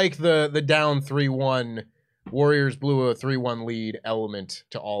do like the down 3-1, Warriors blew a 3-1 lead element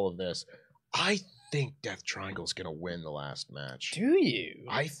to all of this. I think Death Triangle's going to win the last match. Do you?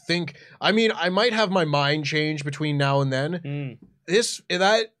 I mean, I might have my mind change between now and then.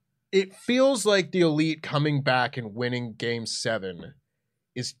 It feels like the Elite coming back and winning Game 7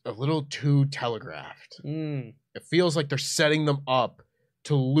 is a little too telegraphed. It feels like they're setting them up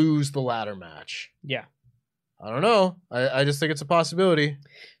to lose the ladder match. Yeah. I don't know. I just think it's a possibility.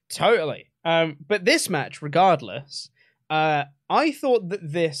 Totally. But this match, regardless, I thought that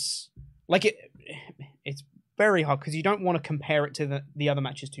this, like, it's very hard because you don't want to compare it to the other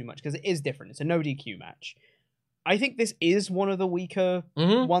matches too much because it is different. It's a no DQ match. I think this is one of the weaker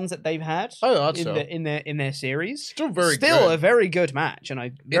ones that they've had in their series. Still good. A very good match, and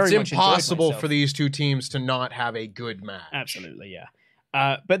I very much It's impossible enjoyed myself. for these two teams to not have a good match. Absolutely,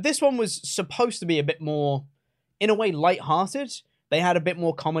 yeah. But this one was supposed to be a bit more, in a way, lighthearted. They had a bit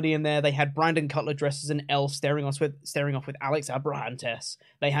more comedy in there. They had Brandon Cutler dressed as an elf staring off with Alex Abrahantes.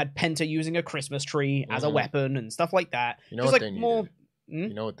 They had Penta using a Christmas tree as a weapon and stuff like that. You know what they needed?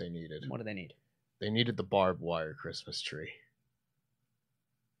 You know what they needed? What do they need? They needed the barbed wire Christmas tree.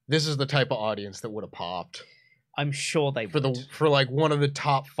 This is the type of audience that would have popped. I'm sure they would. For like one of the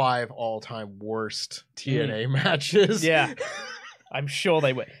top 5 all-time worst TNA matches. Yeah. I'm sure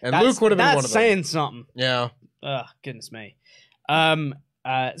they would. And Luke would have been one of them. That's saying something. Yeah. Ugh, goodness me. So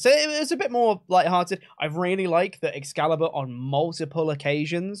it was a bit more lighthearted. I really like that Excalibur on multiple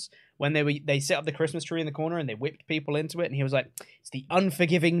occasions when they set up the Christmas tree in the corner and they whipped people into it, and he was like, "It's the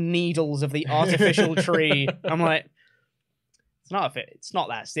unforgiving needles of the artificial tree." I'm like, it's not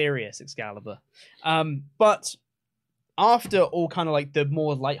that serious, Excalibur. But after all kind of like the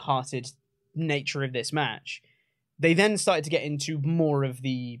more lighthearted nature of this match, they then started to get into more of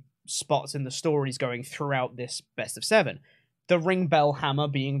the spots and the stories going throughout this best of 7. The ring bell hammer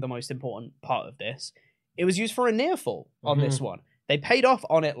being the most important part of this. It was used for a near fall on this one. They paid off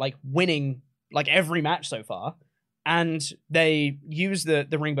on it, like winning like every match so far, and they used the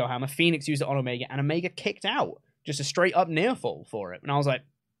ring bell hammer. Phoenix used it on Omega, and Omega kicked out just a straight up near fall for it. And I was like,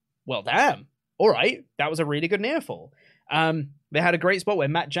 well, damn, all right, that was a really good near fall. They had a great spot where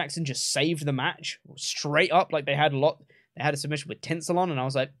Matt Jackson just saved the match straight up, like they had a submission with Tinsel on, and I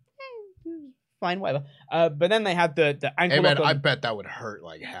was like, fine, whatever. But then they had the ankle. Hey man, I bet that would hurt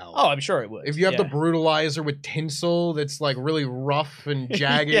like hell. Oh, I'm sure it would. If you have the brutalizer with tinsel that's like really rough and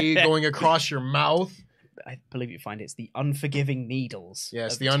jaggedy going across your mouth. I believe you find it's the unforgiving needles.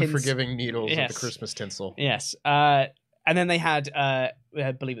 Yes, the unforgiving needles of the Christmas tinsel. Yes. And then they had, I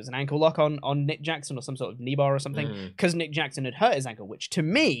believe it was an ankle lock on Nick Jackson or some sort of knee bar or something, because Nick Jackson had hurt his ankle, which to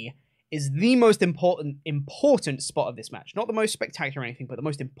me is the most important spot of this match. Not the most spectacular or anything, but the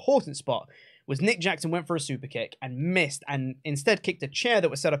most important spot was Nick Jackson went for a super kick and missed, and instead kicked a chair that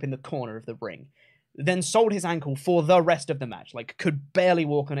was set up in the corner of the ring. Then sold his ankle for the rest of the match. Like, could barely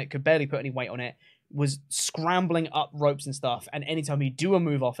walk on it, could barely put any weight on it, was scrambling up ropes and stuff, and anytime he'd do a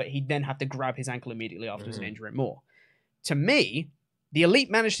move off it, he'd then have to grab his ankle immediately afterwards and injure it more. To me, the Elite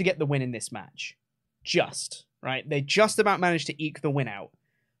managed to get the win in this match. Right? They just about managed to eke the win out.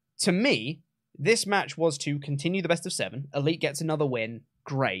 To me, this match was to continue the best of 7. Elite gets another win.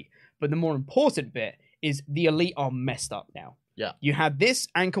 Great. But the more important bit is the Elite are messed up now. Yeah. You had this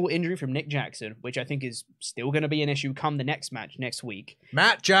ankle injury from Nick Jackson, which I think is still going to be an issue come the next match next week.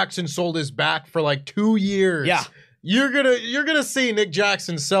 Matt Jackson sold his back for like 2 years. Yeah. You're gonna see Nick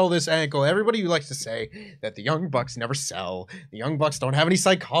Jackson sell this ankle. Everybody who likes to say that the Young Bucks never sell, the Young Bucks don't have any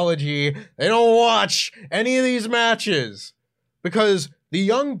psychology, they don't watch any of these matches. Because the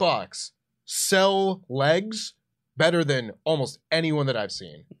Young Bucks sell legs better than almost anyone that I've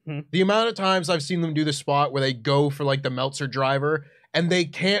seen. Mhm. The amount of times I've seen them do the spot where they go for like the Meltzer driver and they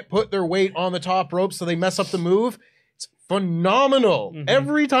can't put their weight on the top rope, so they mess up the move. It's phenomenal. Mhm.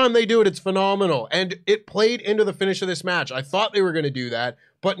 Every time they do it, it's phenomenal. And it played into the finish of this match. I thought they were going to do that,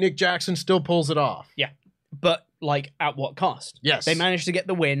 but Nick Jackson still pulls it off. Yeah. But, like, at what cost? Yes. They managed to get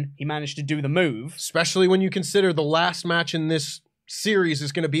the win. He managed to do the move. Especially when you consider the last match in this series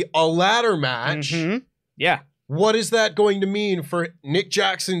is going to be a ladder match. Mhm. Yeah. What is that going to mean for Nick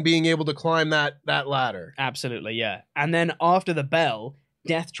Jackson being able to climb that ladder? Absolutely, yeah. And then after the bell,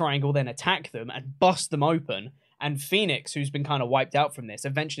 Death Triangle then attack them and bust them open. And Phoenix, who's been kind of wiped out from this,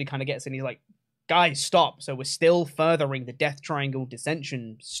 eventually kind of gets in. He's like, guys, stop. So we're still furthering the Death Triangle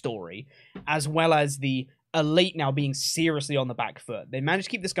dissension story, as well as the Elite now being seriously on the back foot. They managed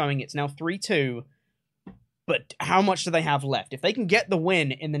to keep this going. It's now 3-2. But how much do they have left? If they can get the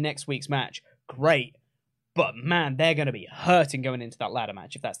win in the next week's match, great. But man, they're going to be hurting going into that ladder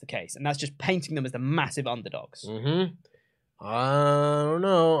match if that's the case. And that's just painting them as the massive underdogs. Mm-hmm. I don't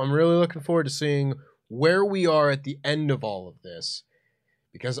know. I'm really looking forward to seeing where we are at the end of all of this.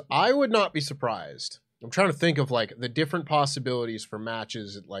 Because I would not be surprised. I'm trying to think of like the different possibilities for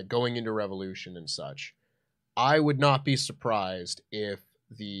matches like going into Revolution and such. I would not be surprised if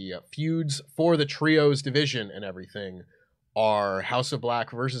the feuds for the trios division and everything are House of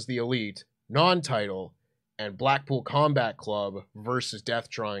Black versus the Elite, non-title, and Blackpool Combat Club versus Death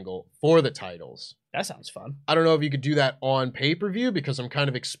Triangle for the titles. That sounds fun. I don't know if you could do that on pay-per-view because I'm kind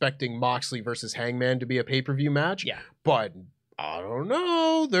of expecting Moxley versus Hangman to be a pay-per-view match. Yeah. But I don't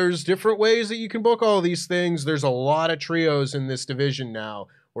know. There's different ways that you can book all these things. There's a lot of trios in this division now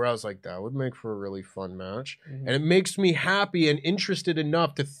where I was like, that would make for a really fun match. Mm-hmm. And it makes me happy and interested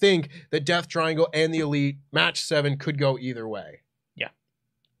enough to think that Death Triangle and the Elite match 7 could go either way. Yeah.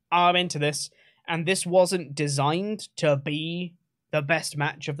 I'm into this. And this wasn't designed to be the best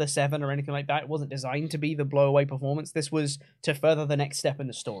match of the 7 or anything like that. It wasn't designed to be the blow-away performance. This was to further the next step in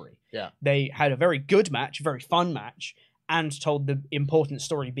the story. Yeah. They had a very good match, very fun match, and told the important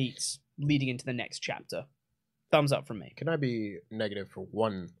story beats leading into the next chapter. Thumbs up from me. Can I be negative for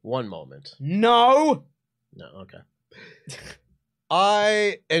one moment? No! No, okay.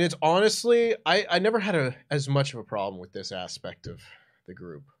 And it's honestly, I never had as much of a problem with this aspect of the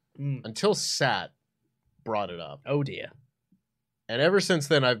group until Sat brought it up. Oh dear. And ever since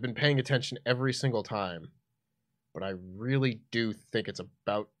then, I've been paying attention every single time. But I really do think it's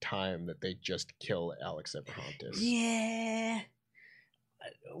about time that they just kill Alex Abrahantes. Yeah.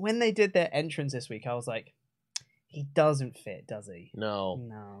 When they did their entrance this week, I was like, he doesn't fit, does he? No.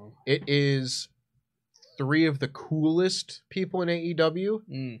 No. It is 3 of the coolest people in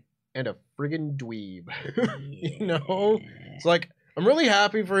AEW and a friggin' dweeb. You know? It's like, I'm really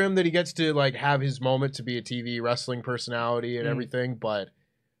happy for him that he gets to like have his moment to be a TV wrestling personality and everything, but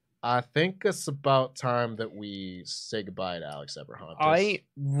I think it's about time that we say goodbye to Alex Abrahantes. I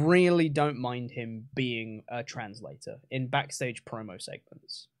really don't mind him being a translator in backstage promo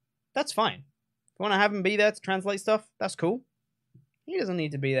segments. That's fine. If you want to have him be there to translate stuff, that's cool. He doesn't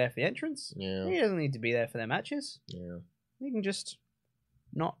need to be there for the entrance. Yeah. He doesn't need to be there for their matches. Yeah. He can just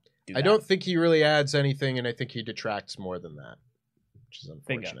not do that. I don't think he really adds anything, and I think he detracts more than that, which is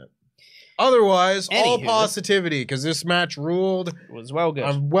unfortunate. Otherwise, all positivity, because this match ruled. It was well good.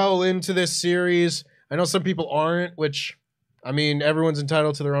 I'm well into this series. I know some people aren't, which, I mean, everyone's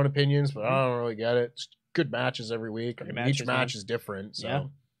entitled to their own opinions, but I don't really get it. It's good matches every week. Each match is different.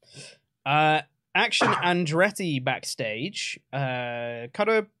 So. Yeah. Action Andretti backstage cut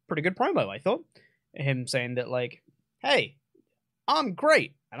a pretty good promo, I thought. Him saying that, like, hey, I'm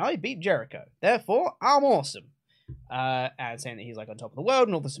great, and I beat Jericho. Therefore, I'm awesome. And saying that he's like on top of the world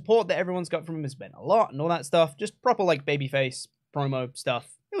and all the support that everyone's got from him has been a lot and all that stuff. Just proper like babyface promo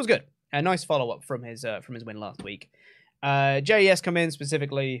stuff. It was good. A nice follow up from his win last week. JES come in,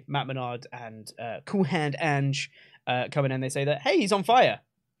 specifically Matt Menard and Cool Hand Ange come in, and they say that, hey, he's on fire.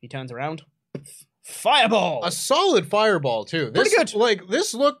 He turns around. Fireball! A solid fireball, too. Pretty good. Like,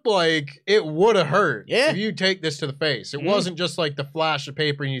 this looked like it would have hurt if you take this to the face. It wasn't just like the flash of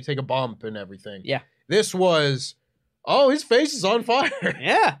paper and you take a bump and everything. Yeah. This was, his face is on fire.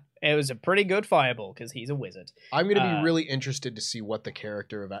 Yeah. It was a pretty good fireball because he's a wizard. I'm going to be really interested to see what the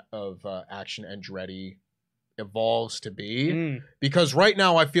character of Action Andretti evolves to be. Because right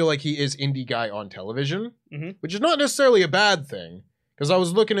now I feel like he is indie guy on television, which is not necessarily a bad thing. Because I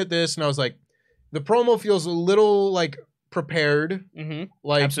was looking at this and I was like, the promo feels a little like prepared,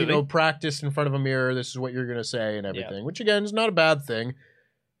 like, Absolutely. you know, practiced in front of a mirror. This is what you're going to say and everything, which again is not a bad thing.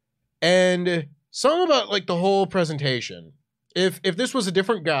 And something about like the whole presentation. If this was a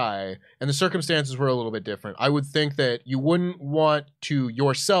different guy and the circumstances were a little bit different, I would think that you wouldn't want to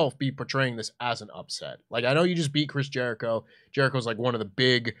yourself be portraying this as an upset. Like, I know you just beat Chris Jericho. Jericho's like one of the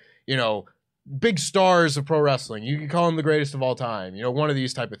big, big stars of pro wrestling. You can call him the greatest of all time, one of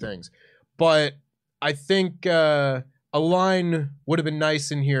these type of things. But I think a line would have been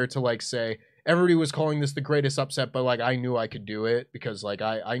nice in here to like say, everybody was calling this the greatest upset, but like I knew I could do it because like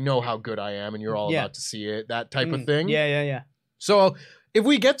I know how good I am and you're all about to see it, that type of thing. Yeah. So if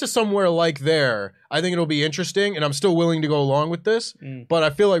we get to somewhere like there, I think it'll be interesting, and I'm still willing to go along with this. But I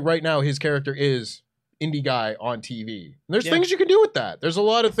feel like right now his character is indie guy on TV. And there's things you can do with that. There's a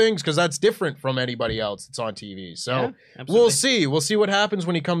lot of things because that's different from anybody else that's on TV. So we'll see. We'll see what happens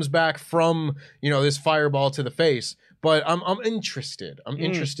when he comes back from this fireball to the face. But I'm interested. I'm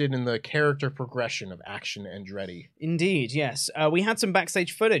interested in the character progression of Action Andretti. Indeed, yes. We had some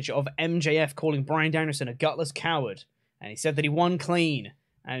backstage footage of MJF calling Bryan Danielson a gutless coward, and he said that he won clean.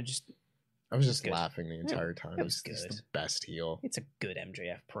 And I was just laughing the entire time. It was good. It's the best heel. It's a good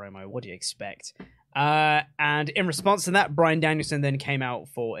MJF promo. What do you expect? And in response to that, Bryan Danielson then came out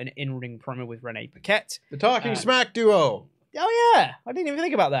for an in-ring promo with Renee Paquette. The Talking Smack duo. Oh, yeah. I didn't even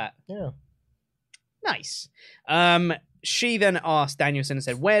think about that. Yeah. Nice. She then asked Danielson and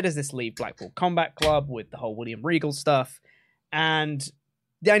said, where does this leave Blackpool Combat Club with the whole William Regal stuff? And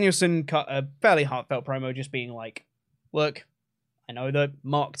Danielson cut a fairly heartfelt promo just being like, look, I know that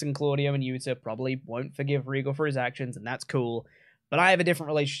Mox and Claudio and Yuta probably won't forgive Regal for his actions, and that's cool, but I have a different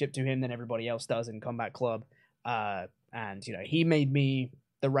relationship to him than everybody else does in Combat Club. And, he made me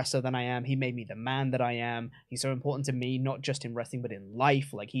the wrestler that I am. He made me the man that I am. He's so important to me, not just in wrestling, but in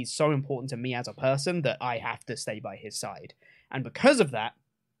life. Like, he's so important to me as a person that I have to stay by his side. And because of that,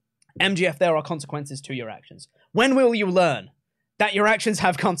 MJF, there are consequences to your actions. When will you learn that your actions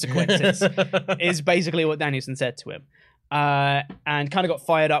have consequences? Is basically what Danielson said to him. And kind of got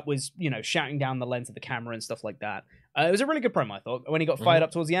fired up, was, shouting down the lens of the camera and stuff like that. It was a really good promo, I thought. When he got fired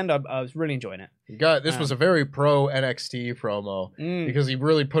up towards the end, I was really enjoying it. This was a very pro NXT promo because he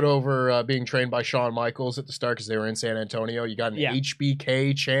really put over being trained by Shawn Michaels at the start because they were in San Antonio. You got an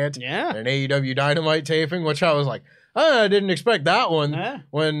HBK chant and an AEW Dynamite taping, which I was like, I didn't expect that one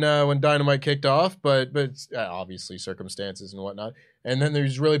when Dynamite kicked off, but obviously circumstances and whatnot. And then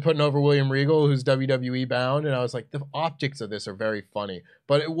there's really putting over William Regal, who's WWE bound, and I was like, the optics of this are very funny.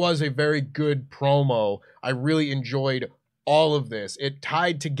 But it was a very good promo. I really enjoyed all of this. It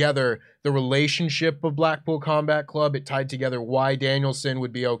tied together the relationship of Blackpool Combat Club. It tied together why Danielson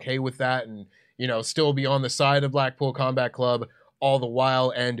would be okay with that and, still be on the side of Blackpool Combat Club all the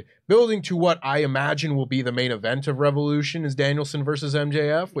while, and building to what I imagine will be the main event of Revolution is Danielson versus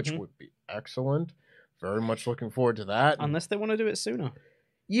MJF, which would be excellent. Very much looking forward to that. Unless they want to do it sooner.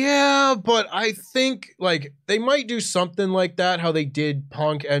 Yeah, but I think they might do something like that, how they did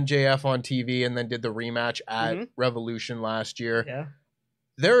Punk MJF on TV and then did the rematch at Revolution last year. Yeah.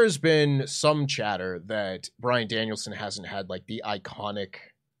 There has been some chatter that Bryan Danielson hasn't had the iconic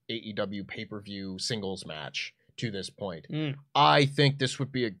AEW pay-per-view singles match to this point. I think this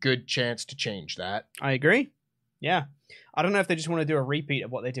would be a good chance to change that. I agree. Yeah. I don't know if they just want to do a repeat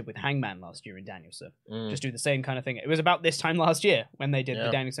of what they did with Hangman last year in Danielson. Just do the same kind of thing. It was about this time last year when they did the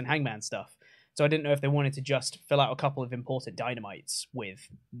Danielson Hangman stuff. So I didn't know if they wanted to just fill out a couple of important Dynamites with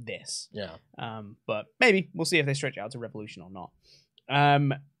this. Yeah. But maybe. We'll see if they stretch it out to Revolution or not.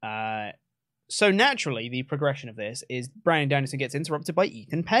 So naturally, the progression of this is Bryan Danielson gets interrupted by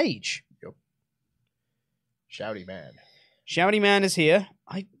Ethan Page. Yep. Shouty Man. Shouty Man is here.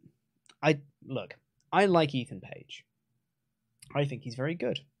 Look, I like Ethan Page. I think he's very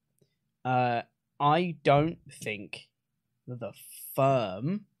good. I don't think the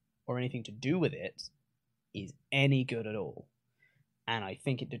firm or anything to do with it is any good at all. And I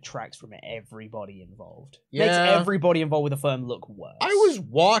think it detracts from everybody involved. Yeah. Makes everybody involved with the firm look worse. I was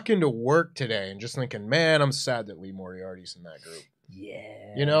walking to work today and just thinking, man, I'm sad that Lee Moriarty's in that group.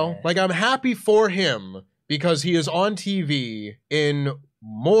 Yeah. I'm happy for him because he is on TV in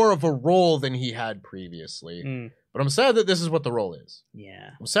more of a role than he had previously. But I'm sad that this is what the role is. Yeah.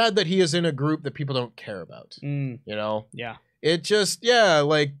 I'm sad that he is in a group that people don't care about. Yeah. It just,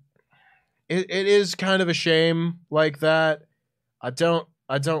 it is kind of a shame like that. I don't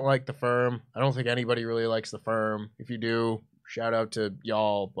like the firm. I don't think anybody really likes the firm. If you do, shout out to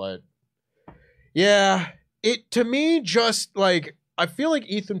y'all. But yeah, to me, just I feel like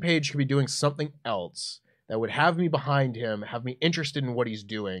Ethan Page could be doing something else that would have me behind him, have me interested in what he's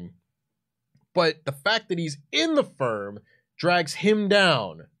doing. But the fact that he's in the firm drags him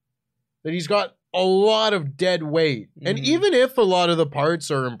down. That he's got a lot of dead weight. And even if a lot of the parts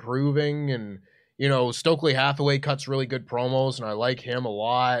are improving and, You know, Stokely Hathaway cuts really good promos, and I like him a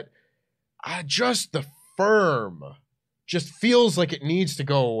lot. The firm just feels like it needs to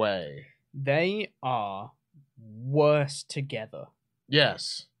go away. They are worse together.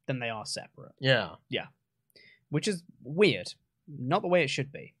 Yes. Than they are separate. Yeah. Yeah. Which is weird. Not the way it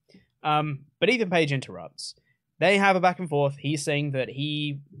should be. But Ethan Page interrupts. They have a back and forth. He's saying that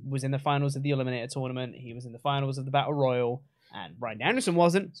he was in the finals of the Eliminator tournament. He was in the finals of the Battle Royal. And Bryan Danielson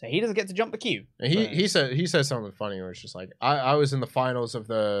wasn't, so he doesn't get to jump the queue. He said something funny where it's just like, I was in the finals of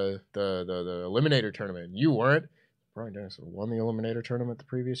the Eliminator tournament. You weren't. Bryan Danielson won the Eliminator tournament the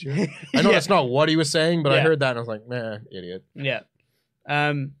previous year. I know that's not what he was saying, but I heard that and I was like, man, idiot. Yeah.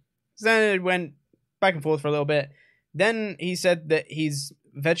 So then it went back and forth for a little bit. Then he said that he's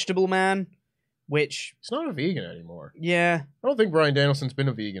Vegetable Man, which... He's not a vegan anymore. Yeah. I don't think Bryan Danielson's been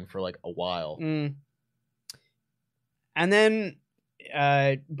a vegan for like a while. And then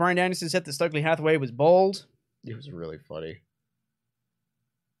Bryan Danielson said that Stokely Hathaway was bald. It was really funny.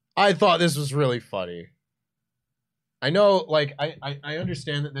 I thought this was really funny. I know, like, I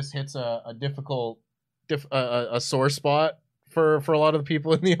understand that this hits a difficult, a sore spot for a lot of the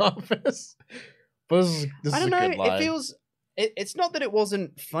people in the office. But this is a good line. It feels... It's not that it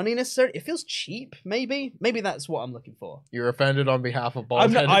wasn't funny necessarily. It feels cheap, maybe. Maybe that's what I'm looking for. You're offended on behalf of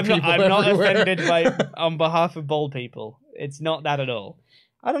bald-headed people I'm not everywhere. offended on behalf of bald people. It's not that at all.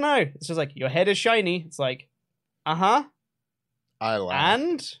 I don't know. It's just like, your head is shiny. It's like, uh-huh. I laughed.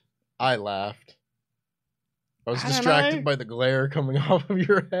 And? I laughed. I was distracted by the glare coming off of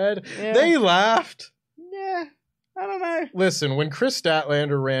your head. Yeah. They laughed. Yeah. I don't know. Listen, when Chris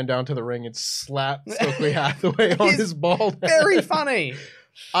Statlander ran down to the ring and slapped Stokely Hathaway on his bald head. Very funny.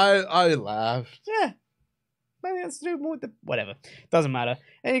 I laughed. Yeah. Maybe that's to do more with the... Whatever. Doesn't matter.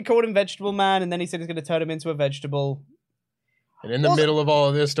 And he called him Vegetable Man, and then he said he's going to turn him into a vegetable. And in the middle of all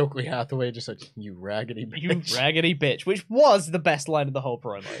of this, Stokely Hathaway just said, you raggedy bitch. You raggedy bitch. Which was the best line of the whole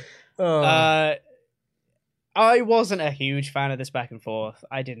promo. I wasn't a huge fan of this back and forth.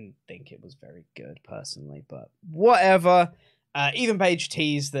 I didn't think it was very good, personally, but whatever. Ethan Page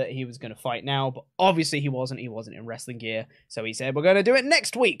teased that he was going to fight now, but obviously he wasn't. He wasn't in wrestling gear, so he said, we're going to do it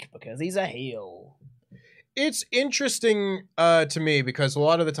next week, because he's a heel. It's interesting to me, because a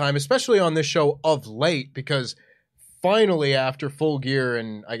lot of the time, especially on this show of late, because finally, after Full Gear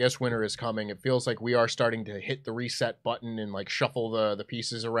and I guess Winter is Coming, it feels like we are starting to hit the reset button and like shuffle the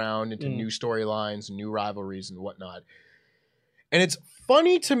pieces around into new storylines, new rivalries and whatnot. And it's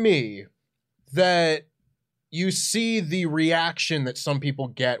funny to me that you see the reaction that some people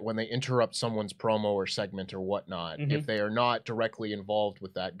get when they interrupt someone's promo or segment or whatnot, if they are not directly involved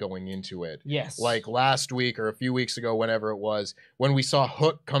with that going into it. Yes. Like last week or a few weeks ago, whenever it was, when we saw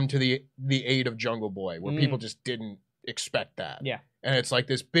Hook come to the aid of Jungle Boy, where people just didn't expect that. Yeah. And it's like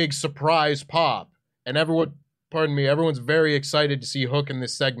this big surprise pop. And everyone's very excited to see Hook in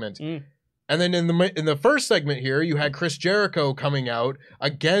this segment. And then in the first segment here, you had Chris Jericho coming out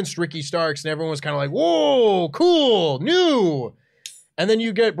against Ricky Starks, and everyone was kind of like, whoa, cool, new. And then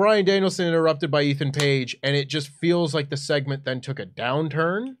you get Bryan Danielson interrupted by Ethan Page, and it just feels like the segment then took a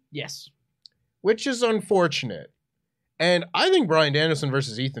downturn. Yes. Which is unfortunate. And I think Bryan Danielson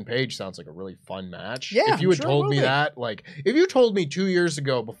versus Ethan Page sounds like a really fun match. Yeah, if you had sure told me will be. that, like, if you told me 2 years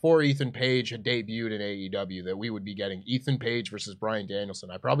ago, before Ethan Page had debuted in AEW, that we would be getting Ethan Page versus Bryan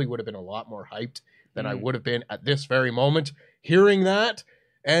Danielson, I probably would have been a lot more hyped than I would have been at this very moment hearing that.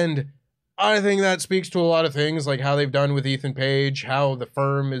 And I think that speaks to a lot of things, like how they've done with Ethan Page, how the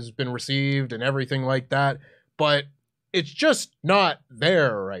firm has been received and everything like that. But it's just not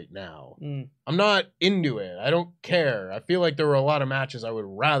there right now. I'm not into it. I don't care. I feel like there were a lot of matches I would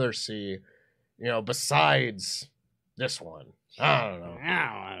rather see, besides this one. I don't know.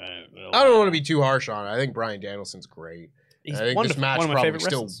 I don't want to be too harsh on it. I think Bryan Danielson's great. He's I think wonderful. this match One of my probably favorite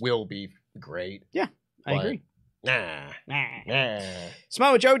still wrestlers. will be great. Yeah, I But agree. Nah.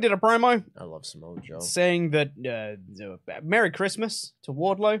 Samoa Joe did a promo I love Samoa Joe. saying that Merry Christmas to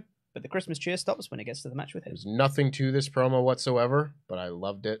Wardlow, but the Christmas cheer stops when it gets to the match with him. There's nothing to this promo whatsoever, but I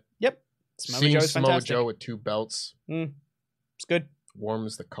loved it. Yep. Samoa Seeing Joe's Samoa fantastic. Joe with 2 belts It's good.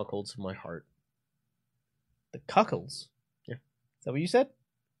 warms the cuckolds of my heart. The cuckolds? Yeah. Is that what you said?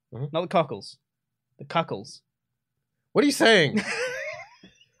 Not the cockles. The cuckolds. What are you saying?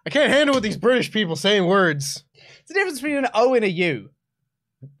 I can't handle with these British people saying words. It's the difference between an O and a U.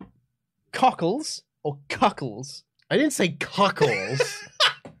 Cockles or cuckles? I didn't say cuckles.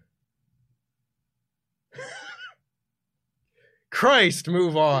 Christ,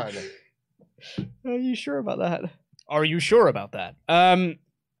 move on. Are you sure about that? Are you sure about that?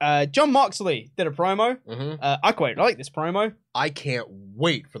 John Moxley did a promo. I quite like this promo. I can't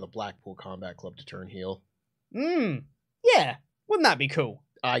wait for the Blackpool Combat Club to turn heel. Yeah. Wouldn't that be cool?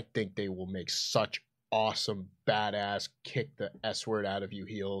 I think they will make such awesome, badass, kick the S word out of you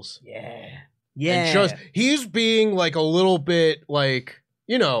heels. Yeah. And just, he's being like a little bit like,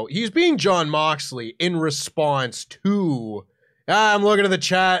 you know, he's being Jon Moxley in response to, I'm looking at the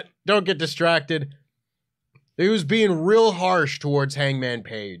chat, don't get distracted. He was being real harsh towards Hangman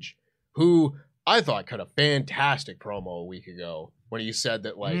Page, who I thought cut a fantastic promo a week ago when he said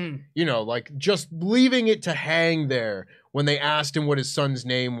that, like, you know, like just leaving it to hang there when they asked him what his son's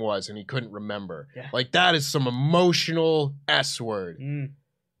name was and he couldn't remember. Yeah. Like, that is some emotional S word.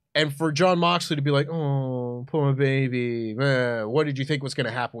 And for Jon Moxley to be like, oh, poor baby, what did you think was going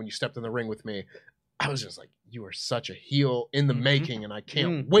to happen when you stepped in the ring with me? I was just like, you are such a heel in the making, and I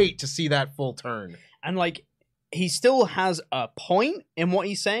can't wait to see that full turn. And, like, he still has a point in what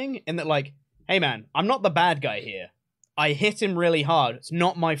he's saying, in that, like, hey, man, I'm not the bad guy here. I hit him really hard. It's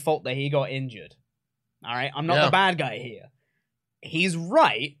not my fault that he got injured. All right? I'm not the bad guy here. He's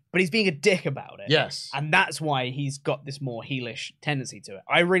right, but he's being a dick about it. Yes. And that's why he's got this more heelish tendency to it.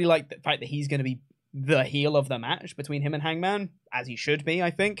 I really like the fact that he's going to be the heel of the match between him and Hangman, as he should be, I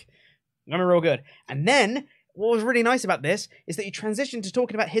think. Going to be real good. And then, what was really nice about this is that he transitioned to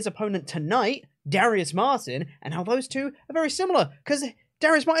talking about his opponent tonight, Darius Martin, and how those two are very similar, because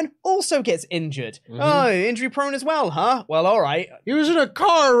Darius Martin also gets injured. Oh, injury prone as well, huh? Well, all right. He was in a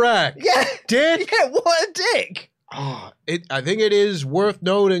car wreck. Yeah. Dick. Yeah, what a dick. Oh, I think it is worth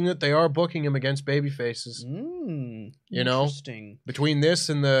noting that they are booking him against babyfaces. You know, between this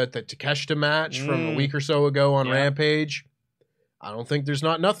and the Takeshita match from a week or so ago on Rampage, I don't think there's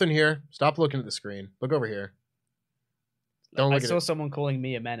not nothing here. Stop looking at the screen. Look over here. Don't look I at saw it. someone calling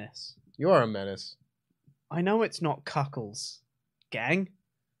me a menace. You are a menace. I know it's not Cuckles, gang.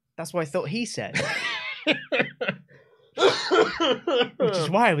 That's what I thought he said. Which is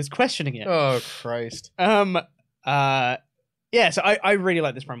why I was questioning it. Oh, Christ. Yeah, so I really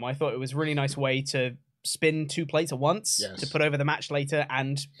like this promo. I thought it was a really nice way to spin two plates at once to put over the match later,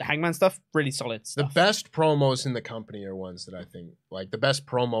 and the Hangman stuff, really solid stuff. The best promos in the company are ones that I think, like, the best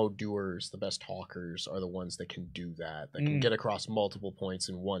promo doers, the best talkers are the ones that can do that can get across multiple points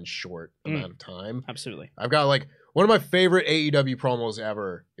in one short amount of time. Absolutely. I've got, like, one of my favorite AEW promos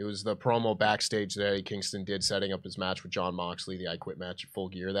ever. It was the promo backstage that Eddie Kingston did setting up his match with Jon Moxley, the I Quit match at Full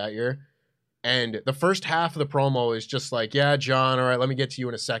Gear that year. And the first half of the promo is just like, yeah, John, all right, let me get to you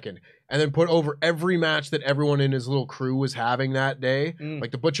in a second. And then put over every match that everyone in his little crew was having that day.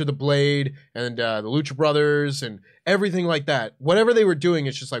 Like the Butcher the Blade and the Lucha Brothers and everything like that. Whatever they were doing,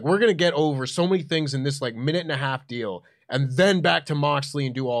 it's just like, we're going to get over so many things in this like minute and a half deal. And then back to Moxley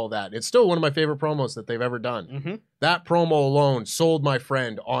and do all that. It's still one of my favorite promos that they've ever done. That promo alone sold my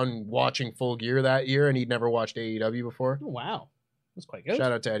friend on watching Full Gear that year, and he'd never watched AEW before. Oh, wow. That's quite good.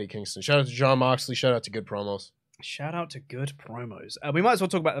 Shout out to Eddie Kingston. Shout out to Jon Moxley. Shout out to good promos. Shout out to good promos. We might as well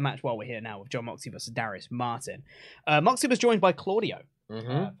talk about the match while we're here now with Jon Moxley versus Darius Martin. Moxley was joined by Claudio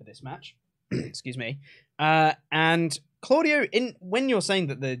for this match. Excuse me. And Claudio, when you're saying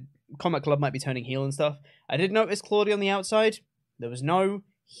that the Combat Club might be turning heel and stuff, I did notice Claudio on the outside. There was no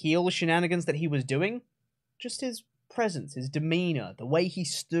heel shenanigans that he was doing. Just his presence, his demeanor, the way he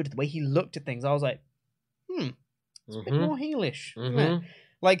stood, the way he looked at things. I was like, it's a bit more heelish, isn't it?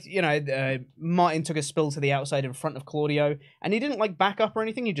 Like, you know, Martin took a spill to the outside in front of Claudio, and he didn't, like, back up or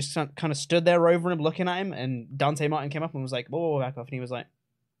anything. He just kind of stood there over him, looking at him, and Dante Martin came up and was like, whoa, back off. And he was like,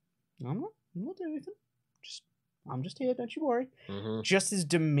 I'm not doing anything. I'm just here, don't you worry. Just his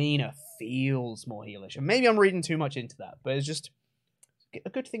demeanor feels more heelish. And maybe I'm reading too much into that, but it's just a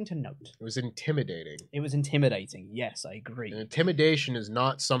good thing to note. It was intimidating. It was intimidating. Yes, I agree. And intimidation is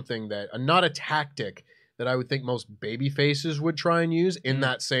not something not a tactic that I would think most baby faces would try and use in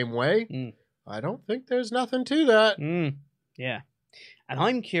that same way. I don't think there's nothing to that. Yeah. And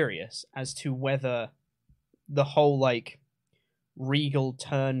I'm curious as to whether the whole, like, Regal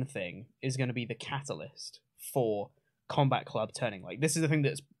turn thing is going to be the catalyst for Combat Club turning. Like, this is the thing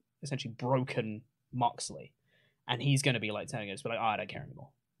that's essentially broken Moxley. And he's going to be, like, turning it, but like, I don't care anymore.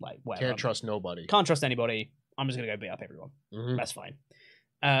 Like, whatever. Can't trust nobody. Can't trust anybody. I'm just going to go beat up everyone. That's fine.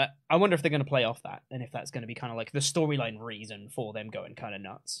 I wonder if they're going to play off that, and if that's going to be kind of like the storyline reason for them going kind of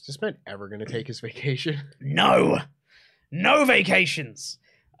nuts. Is this man ever going to take his vacation? No vacations.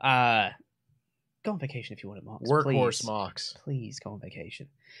 Go on vacation if you want it, Mox. Workhorse Mox. Please go on vacation.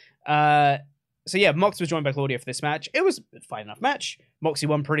 So yeah, Mox was joined by Claudio for this match. It was a fine enough match. Moxie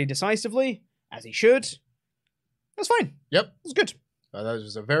won pretty decisively, as he should. That's fine. Yep. It was good. That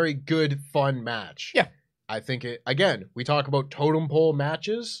was a very good, fun match. Yeah. I think again, we talk about totem pole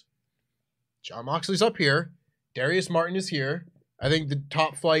matches. Jon Moxley's up here. Darius Martin is here. I think the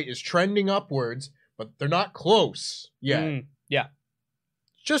Top Flight is trending upwards, but they're not close yet. Yeah.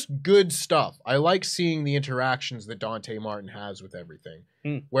 Just good stuff. I like seeing the interactions that Dante Martin has with everything,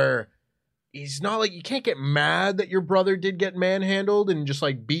 where he's not like, you can't get mad that your brother did get manhandled and just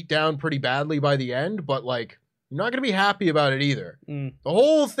like beat down pretty badly by the end, but like, you're not going to be happy about it either. The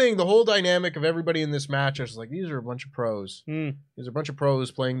whole thing, the whole dynamic of everybody in this match, I was like, these are a bunch of pros. These are a bunch of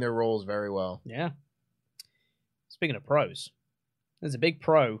pros playing their roles very well. Yeah. Speaking of pros, there's a big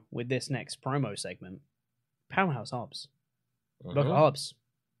pro with this next promo segment. Powerhouse Hobbs. Look at Hobbs.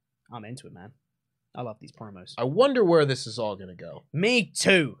 I'm into it, man. I love these promos. I wonder where this is all going to go. Me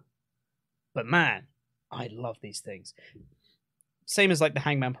too. But man, I love these things. Same as like the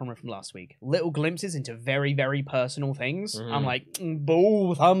Hangman promo from last week. Little glimpses into very, very personal things. I'm like,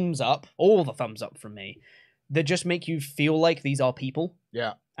 all thumbs up. All the thumbs up from me. That just make you feel like these are people.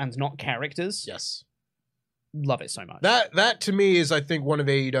 Yeah. And not characters. Yes. Love it so much. That to me is, I think, one of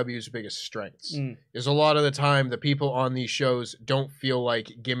AEW's biggest strengths. Is a lot of the time the people on these shows don't feel like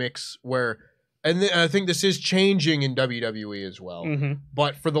gimmicks where, and I think this is changing in WWE as well.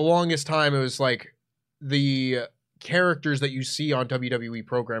 But for the longest time, it was like the characters that you see on WWE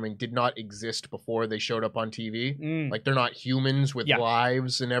programming did not exist before they showed up on TV. Like, they're not humans with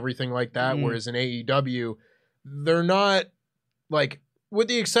lives and everything like that. Whereas in AEW, they're not, like, with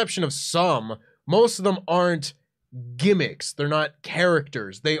the exception of some, most of them aren't gimmicks. They're not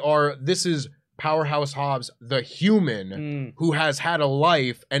characters. This is Powerhouse Hobbs, the human who has had a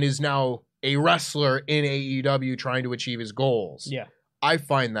life and is now a wrestler in AEW trying to achieve his goals. Yeah. I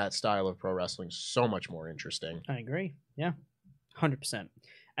find that style of pro wrestling so much more interesting. I agree. Yeah. 100%.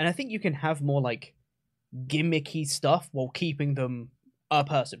 And I think you can have more like gimmicky stuff while keeping them a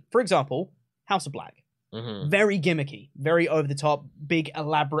person. For example, House of Black. Very gimmicky, very over the top, big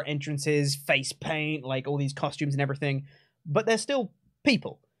elaborate entrances, face paint, like all these costumes and everything. But they're still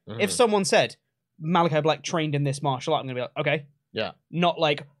people. If someone said, Malachi Black trained in this martial art, I'm going to be like, okay. Yeah. Not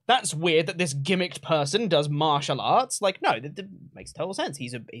like, that's weird that this gimmicked person does martial arts. Like, no, that makes total sense.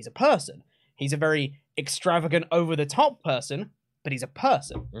 He's a person. He's a very extravagant, over-the-top person, but he's a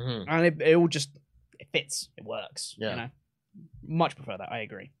person. And it all just, it fits. It works. Yeah. You know? Much prefer that. I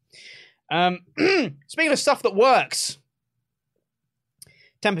agree. Speaking of stuff that works,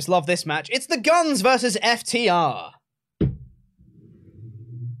 Tempest loved this match. It's the Guns versus FTR.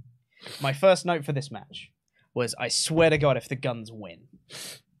 My first note for this match was, I swear to God, if the Guns win.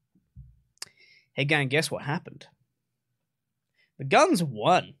 Hey gang, guess what happened? The Guns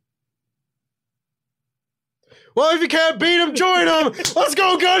won. Well, if you can't beat them, join them. Let's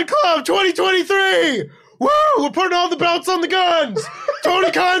go Gun Club 2023. Woo! We're putting all the belts on the Guns.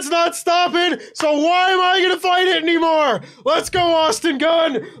 Tony Khan's not stopping, so why am I going to fight it anymore? Let's go Austin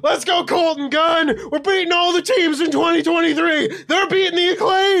Gunn. Let's go Colton Gunn. We're beating all the teams in 2023. They're beating the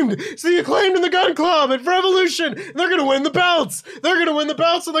Acclaimed. It's the Acclaimed in the Gun Club at Revolution. They're going to win the belts. They're going to win the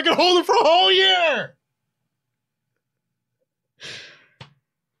belts, and they're going to hold it for a whole year.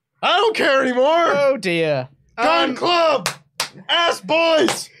 I don't care anymore. Oh, dear. Gun Club. Ass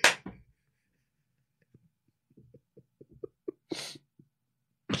boys.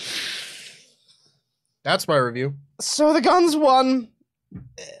 That's my review. So the Guns won.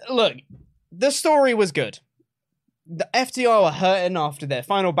 Look, the story was good. The FTR were hurting after their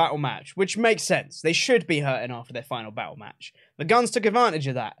final battle match, which makes sense. They should be hurting after their final battle match. The Guns took advantage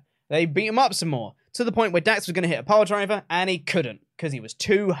of that. They beat him up some more, to the point where Dax was going to hit a pile driver, and he couldn't, because he was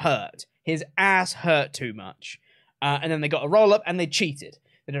too hurt. His ass hurt too much. And then they got a roll-up, and they cheated.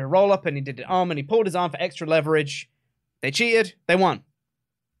 They did a roll-up, and he did an arm, and he pulled his arm for extra leverage. They cheated. They won.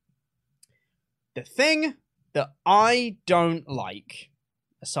 The thing that I don't like,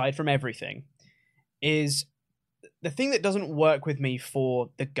 aside from everything, is the thing that doesn't work with me for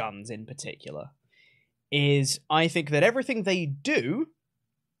the Guns in particular, is I think that everything they do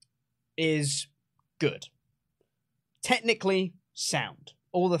is good. Technically sound.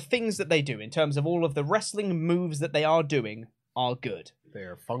 All the things that they do in terms of all of the wrestling moves that they are doing are good. They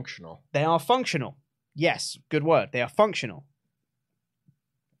are functional. They are functional. Yes, good word. They are functional.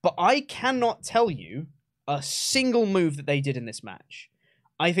 But I cannot tell you a single move that they did in this match.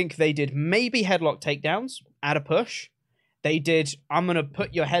 I think they did maybe headlock takedowns at a push. They did, I'm going to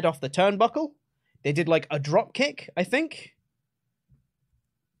put your head off the turnbuckle. They did like a drop kick, I think.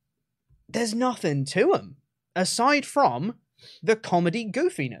 There's nothing to them aside from the comedy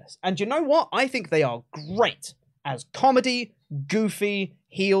goofiness. And you know what? I think they are great as comedy, goofy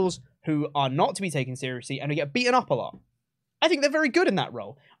heels who are not to be taken seriously and who get beaten up a lot. I think they're very good in that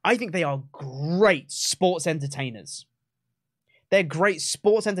role. I think they are great sports entertainers. They're great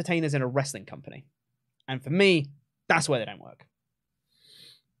sports entertainers in a wrestling company. And for me, that's where they don't work.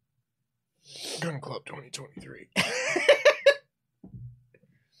 Gun Club 2023.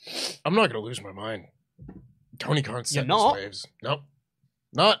 I'm not going to lose my mind. Tony Khan's setting his waves. Nope.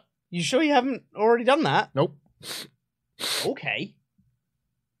 Not. You sure you haven't already done that? Nope. Okay.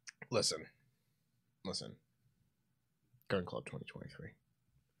 Listen. Gun Club 2023.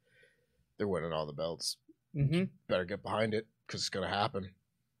 They're winning all the belts. Mm-hmm. Better get behind it, because it's going to happen.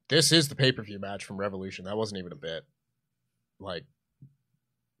 This is the pay-per-view match from Revolution. That wasn't even a bit. Like,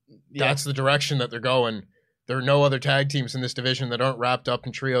 that's the direction that they're going. There are no other tag teams in this division that aren't wrapped up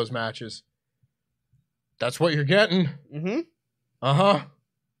in trios matches. That's what you're getting. Mm-hmm. Uh-huh.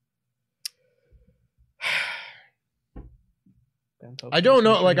 I don't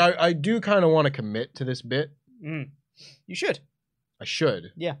know. Like, I do kind of want to commit to this bit. You should. I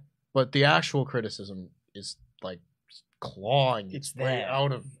should. Yeah. But the actual criticism is, like, clawing its way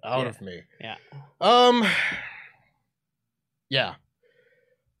out of me. Yeah. Yeah.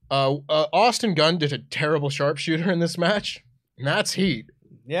 Austin Gunn did a terrible sharpshooter in this match, and that's heat.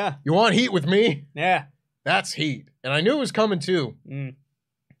 Yeah. You want heat with me? Yeah. That's heat. And I knew it was coming, too.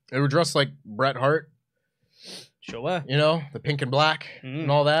 They were dressed like Bret Hart. Sure were. You know, the pink and black and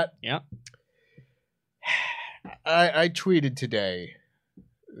all that. Yeah. I tweeted today,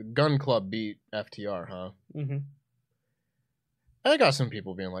 Gun Club beat FTR, huh? Mm-hmm. I got some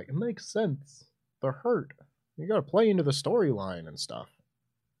people being like, it makes sense. They're hurt. You got to play into the storyline and stuff.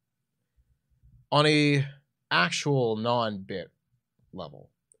 On a actual non-bit level,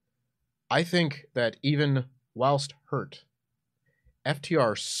 I think that even whilst hurt, FTR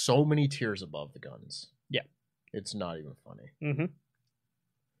are so many tiers above the Guns. Yeah. It's not even funny. Mm-hmm.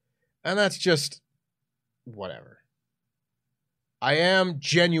 And that's just whatever. I am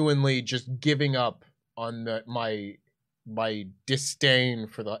genuinely just giving up on my disdain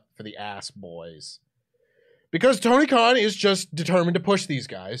for the ass boys. Because Tony Khan is just determined to push these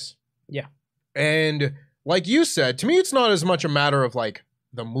guys. Yeah. And like you said, to me it's not as much a matter of like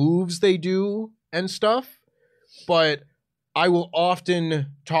the moves they do and stuff, but I will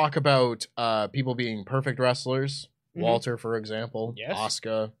often talk about people being perfect wrestlers. Mm-hmm. Walter, for example. Yes.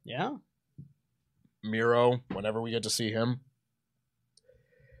 Asuka. Yeah. Miro, whenever we get to see him.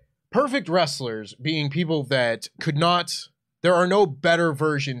 Perfect wrestlers being people that could not... There are no better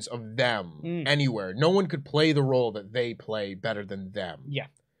versions of them anywhere. No one could play the role that they play better than them. Yeah.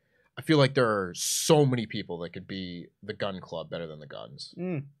 I feel like there are so many people that could be the Gun Club better than the Guns.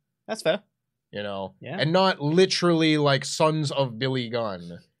 That's fair. You know? Yeah. And not literally like Sons of Billy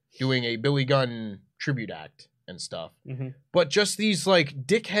Gunn doing a Billy Gunn tribute act and stuff. Mm-hmm. But just these like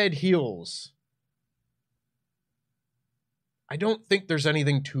dickhead heels. I don't think there's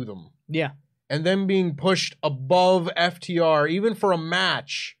anything to them. Yeah. And them being pushed above FTR, even for a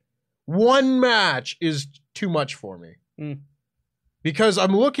match. One match is too much for me. Because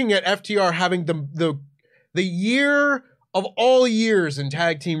I'm looking at FTR having the year of all years in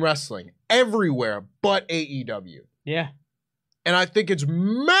tag team wrestling. Everywhere but AEW. Yeah. And I think it's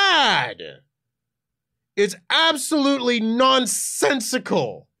mad. It's absolutely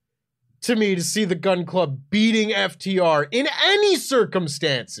nonsensical to me to see the Gun Club beating FTR in any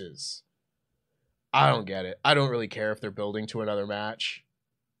circumstances. I don't get it. I don't really care if they're building to another match.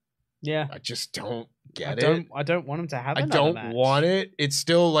 Yeah. I just don't get it. I don't want them to have another don't match. want it. It's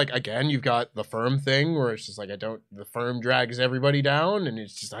still like, again, you've got the Firm thing where it's just like, the Firm drags everybody down and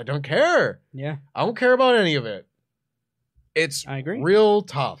it's just, I don't care. Yeah. I don't care about any of it. I agree. Real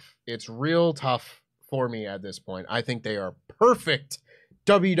tough. It's real tough for me at this point. I think they are perfect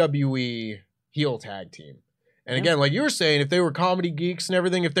WWE heel tag team. And again, like you were saying, if they were comedy geeks and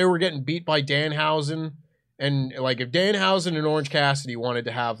everything, if they were getting beat by Danhausen, and like if Danhausen and Orange Cassidy wanted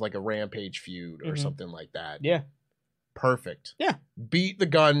to have like a Rampage feud or something like that. Yeah. Perfect. Yeah. Beat the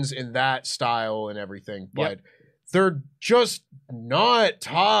Guns in that style and everything. But they're just not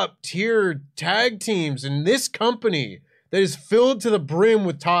top tier tag teams in this company that is filled to the brim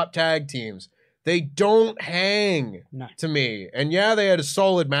with top tag teams. They don't hang to me. And yeah, they had a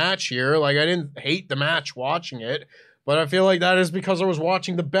solid match here. Like, I didn't hate the match watching it, but I feel like that is because I was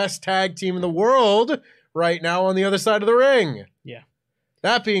watching the best tag team in the world right now on the other side of the ring. Yeah.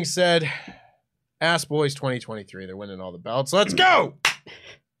 That being said, Ass Boys 2023, they're winning all the belts. Let's go!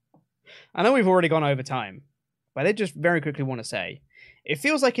 I know we've already gone over time, but I just very quickly want to say, it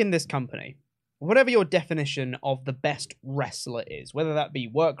feels like in this company, whatever your definition of the best wrestler is, whether that be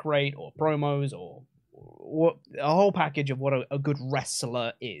work rate or promos or a whole package of what a good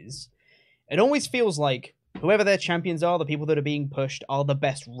wrestler is, it always feels like whoever their champions are, the people that are being pushed, are the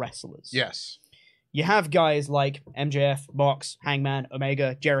best wrestlers. Yes. You have guys like MJF, Mox, Hangman,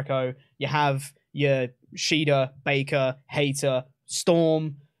 Omega, Jericho. You have your Shida, Baker, Hayter,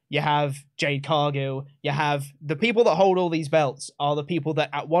 Storm. You have Jade Cargill. You have the people that hold all these belts are the people that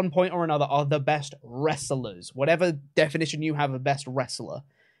at one point or another are the best wrestlers. Whatever definition you have of best wrestler.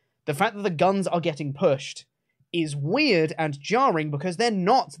 The fact that the Guns are getting pushed is weird and jarring because they're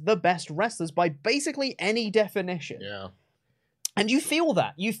not the best wrestlers by basically any definition. Yeah. And you feel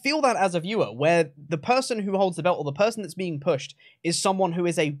that. You feel that as a viewer, where the person who holds the belt or the person that's being pushed is someone who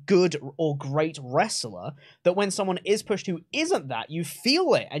is a good or great wrestler, that when someone is pushed who isn't that, you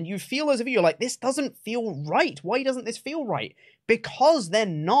feel it. And you feel as a viewer, like, this doesn't feel right. Why doesn't this feel right? Because they're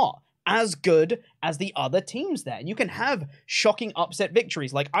not as good as the other teams there. And you can have shocking upset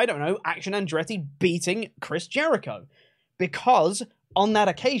victories, like, I don't know, Action Andretti beating Chris Jericho. Because on that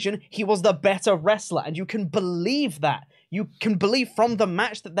occasion, he was the better wrestler, and you can believe that. You can believe from the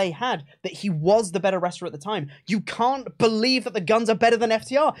match that they had that he was the better wrestler at the time. You can't believe that the Guns are better than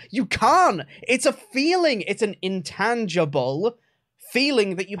FTR. You can't. It's a feeling. It's an intangible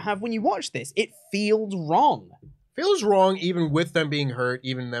feeling that you have when you watch this. It feels wrong. Feels wrong even with them being hurt,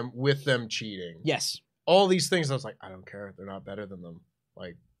 even them with them cheating. Yes. All these things, I was like, I don't care. They're not better than them.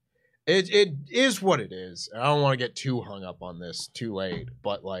 Like, it is what it is. And I don't want to get too hung up on this too late,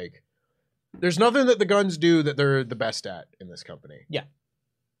 but like, there's nothing that the Guns do that they're the best at in this company. Yeah.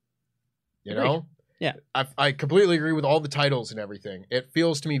 You know? Yeah. I completely agree with all the titles and everything. It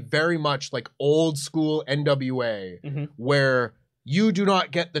feels to me very much like old school NWA, where you do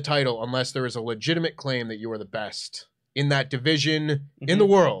not get the title unless there is a legitimate claim that you are the best in that division in the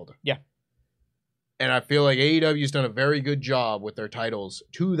world. Yeah. And I feel like AEW's done a very good job with their titles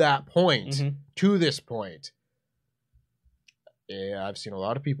to that point, to this point. Yeah, I've seen a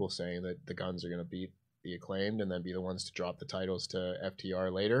lot of people saying that the Guns are going to beat the Acclaimed and then be the ones to drop the titles to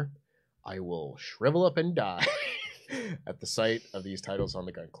FTR later. I will shrivel up and die at the sight of these titles on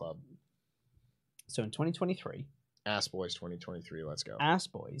the Gun Club. So in 2023... Ass Boys 2023, let's go. Ass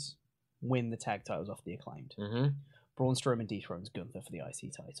Boys win the tag titles off the Acclaimed. Braun Strowman dethrones Gunther for the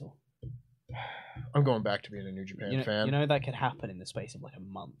IC title. I'm going back to being a New Japan fan. You know that could happen in the space of like a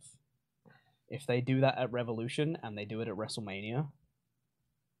month. If they do that at Revolution and they do it at WrestleMania,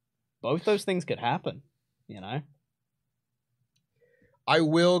 both those things could happen, you know? I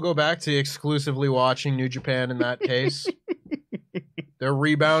will go back to exclusively watching New Japan in that case. They're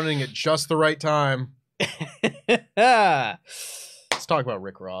rebounding at just the right time. Let's talk about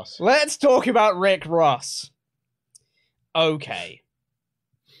Rick Ross. Let's talk about Rick Ross. Okay.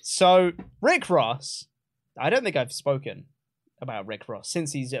 So, Rick Ross, I don't think I've spoken about Rick Ross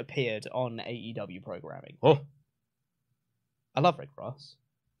since he's appeared on AEW programming. Oh. I love Rick Ross.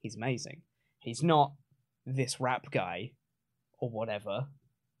 He's amazing. He's not this rap guy or whatever.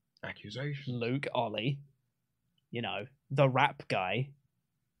 Accusation. Luke, Ollie. You know, the rap guy.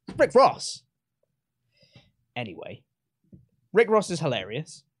 Rick Ross. Anyway. Rick Ross is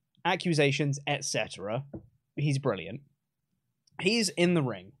hilarious. Accusations, etc. He's brilliant. He's in the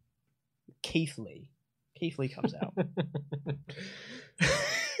ring. Keith Lee. Keith Lee comes out.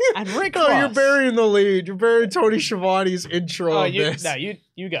 And Rick Ross... you're burying the lead. You're burying Tony Schiavone's intro of this. No,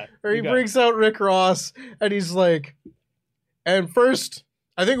 you go. Where he brings out Rick Ross, and he's like... And first,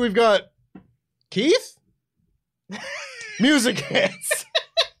 I think we've got... Keith? Music hits.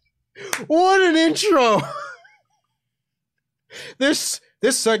 What an intro. This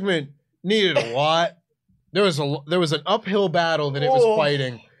segment needed a lot. There was an uphill battle that it was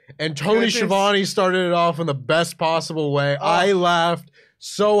fighting, and Tony Schiavone started it off in the best possible way. I laughed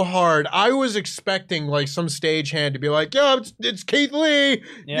so hard. I was expecting like some stagehand to be like, "Yeah, it's Keith Lee.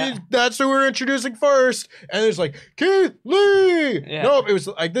 Yeah. That's who we're introducing first." And there's like Keith Lee. Yeah. Nope, it was.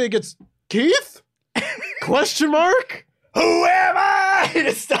 I think it's Keith? Question mark? Who am I? He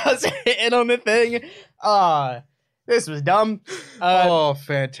just starts hitting on the thing. This was dumb.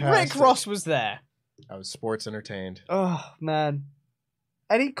 Fantastic. Rick Ross was there. I was sports entertained. Oh, man.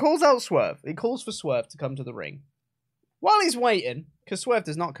 And he calls out Swerve. He calls for Swerve to come to the ring. While he's waiting, because Swerve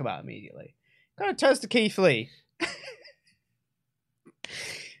does not come out immediately, kind of turns to Keith Lee.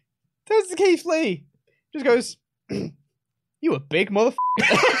 Just goes, "You a big motherfucker."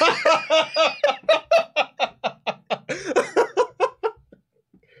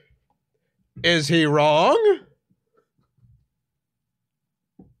 Is he wrong?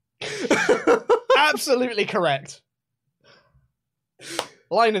 Absolutely correct.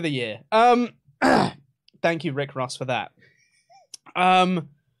 Line of the year. Thank you, Rick Ross, for that.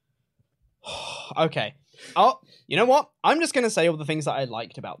 Okay. Oh, you know what? I'm just going to say all the things that I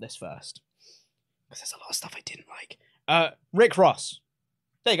liked about this first. Because there's a lot of stuff I didn't like. Rick Ross.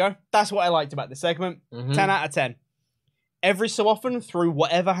 There you go. That's what I liked about this segment. 10 out of 10. every so often, through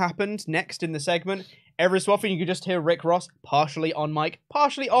whatever happened next in the segment, every so often you could just hear Rick Ross partially on mic,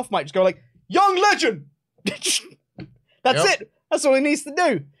 partially off mic, just go like, "Young legend!" That's it. That's all he needs to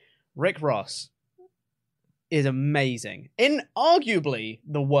do. Rick Ross is amazing. In arguably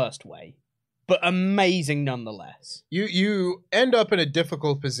the worst way, but amazing nonetheless. You end up in a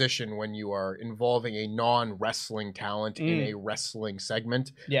difficult position when you are involving a non-wrestling talent in a wrestling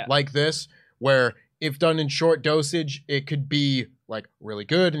segment like this, where if done in short dosage, it could be like really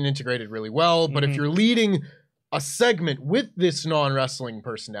good and integrated really well. But if you're leading a segment with this non-wrestling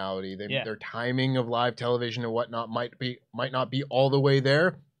personality, their timing of live television and whatnot might not be all the way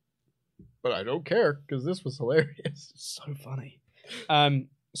there. But I don't care, because this was hilarious. So funny.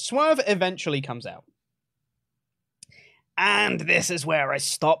 Swerve eventually comes out. And this is where I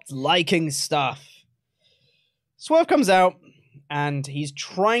stopped liking stuff. Swerve comes out, and he's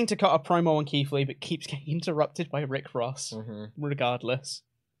trying to cut a promo on Keith Lee, but keeps getting interrupted by Rick Ross, regardless.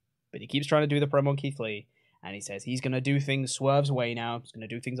 But he keeps trying to do the promo on Keith Lee, and he says he's going to do things Swerve's way now. He's going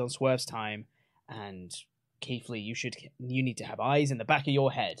to do things on Swerve's time. And Keith Lee, you need to have eyes in the back of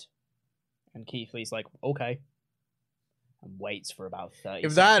your head. And Keith Lee's like, okay. And waits for about 30 seconds.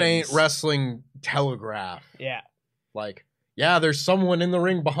 If that ain't wrestling telegraph. Yeah. Like, yeah, there's someone in the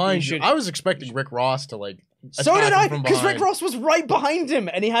ring behind you. I was expecting Rick Ross to, like, so did I, because Rick Ross was right behind him,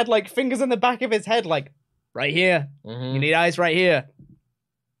 and he had, like, fingers in the back of his head, like, right here. You need eyes right here.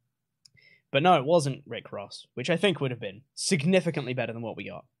 But no, it wasn't Rick Ross, which I think would have been significantly better than what we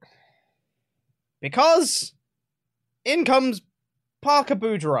got. Because in comes Parker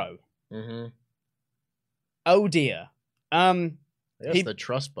Boudreaux. Oh dear. I guess the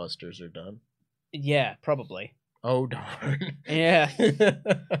Trust Busters are done. Yeah, probably. Oh darn. Yeah.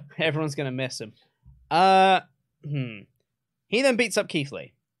 Everyone's gonna miss him. He then beats up Keith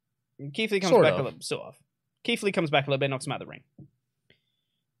Lee. Keith Lee comes back a little, sort of. Keith Lee comes back a little bit, knocks him out of the ring.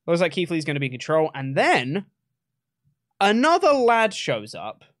 Looks like Keith Lee's going to be in control, and then another lad shows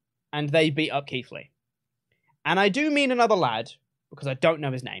up, and they beat up Keith Lee. And I do mean another lad, because I don't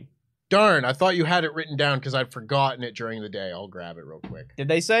know his name. Darn, I thought you had it written down because I'd forgotten it during the day. I'll grab it real quick. Did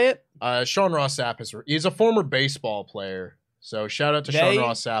they say it? Sean Ross Sapp he's a former baseball player. So shout out to Sean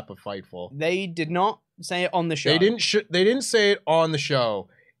Ross Sapp of Fightful. They did not say it on the show. They didn't say it on the show.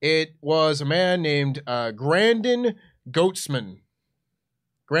 It was a man named Grandin Goatsman.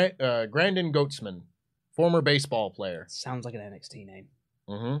 Grandin Goatsman, former baseball player. Sounds like an NXT name.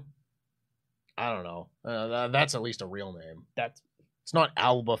 I don't know. That's at least a real name. It's not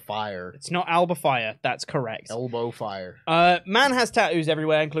Alba Fire. It's not Alba Fire. That's correct. Elbow Fire. Man has tattoos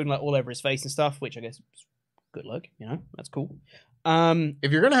everywhere, including like all over his face and stuff, which I guess is good luck. You know, that's cool.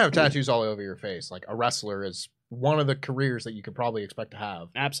 If you're gonna have tattoos all over your face, like a wrestler is one of the careers that you could probably expect to have.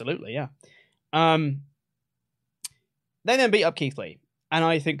 Absolutely, yeah. They then beat up Keith Lee, and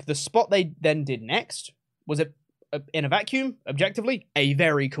I think the spot they then did next was in a vacuum, objectively, a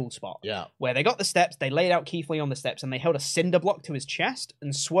very cool spot. Yeah. Where they got the steps, they laid out Keith Lee on the steps, and they held a cinder block to his chest,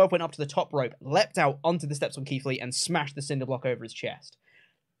 and Swerve went up to the top rope, leapt out onto the steps on Keith Lee, and smashed the cinder block over his chest.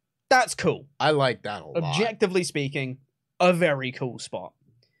 That's cool. I like that a lot. Objectively speaking, a very cool spot.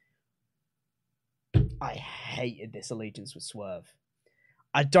 I hated this allegiance with Swerve.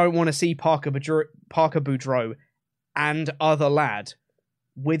 I don't want to see Parker Boudreaux and other lad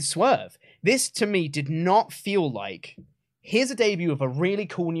with Swerve. This, to me, did not feel like, here's a debut of a really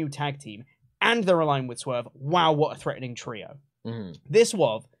cool new tag team, and they're aligned with Swerve. Wow, what a threatening trio. This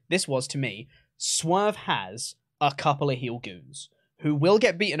was, to me, Swerve has a couple of heel goons who will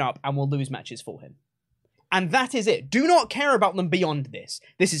get beaten up and will lose matches for him. And that is it. Do not care about them beyond this.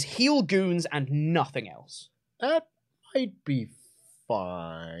 This is heel goons and nothing else. That might be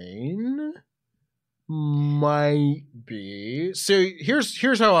fine. Might be. So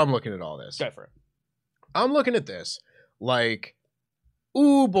here's how I'm looking at all this. Go for it. I'm looking at this like,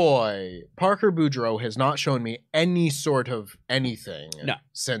 ooh boy, Parker Boudreaux has not shown me any sort of anything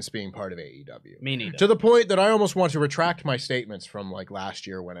since being part of AEW. Me neither. To the point that I almost want to retract my statements from like last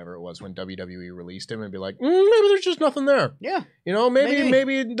year, whenever it was, when WWE released him, and be like, maybe there's just nothing there. Yeah. You know,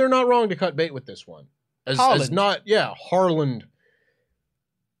 maybe they're not wrong to cut bait with this one. Harland.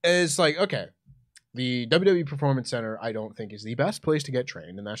 It's like, okay, the WWE Performance Center, I don't think, is the best place to get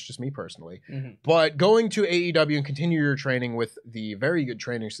trained, and that's just me personally. But going to AEW and continue your training with the very good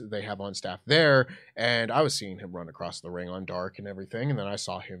trainers that they have on staff there, and I was seeing him run across the ring on Dark and everything, and then I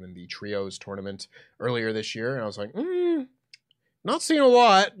saw him in the Trios tournament earlier this year, and I was like, not seeing a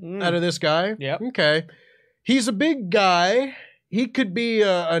lot out of this guy. Yep. Okay. He's a big guy. He could be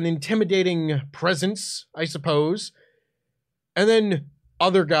an intimidating presence, I suppose. And then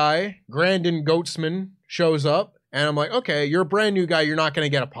other guy, Grandin Goatsman, shows up, And I'm like, okay, you're a brand new guy. You're not going to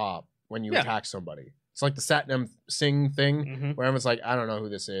get a pop when you Yeah. attack somebody. It's like the Satnam Singh thing where everyone's like, I don't know who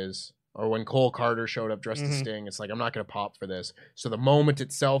this is. Or when Cole Carter showed up dressed as Sting, it's like, I'm not going to pop for this. So the moment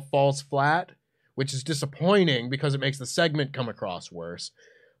itself falls flat, which is disappointing because it makes the segment come across worse.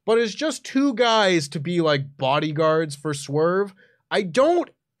 But it's just two guys to be like bodyguards for Swerve. I don't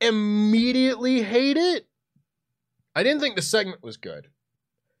immediately hate it. I didn't think the segment was good.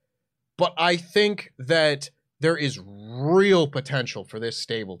 But I think that there is real potential for this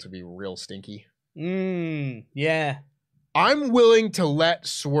stable to be real stinky. Yeah. I'm willing to let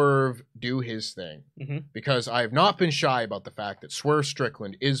Swerve do his thing because I have not been shy about the fact that Swerve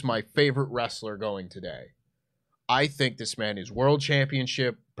Strickland is my favorite wrestler going today. I think this man is world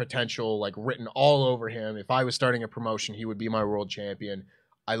championship potential, like written all over him. If I was starting a promotion, he would be my world champion.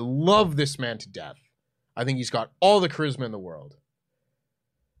 I love this man to death. I think he's got all the charisma in the world.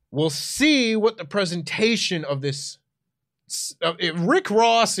 We'll see what the presentation of this... Rick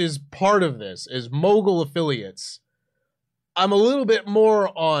Ross is part of this, is Mogul Affiliates. I'm a little bit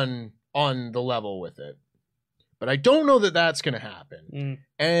more on the level with it. But I don't know that that's going to happen.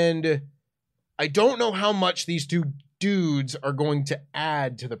 And I don't know how much these two dudes are going to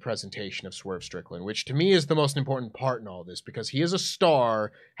add to the presentation of Swerve Strickland, which to me is the most important part in all this, because he is a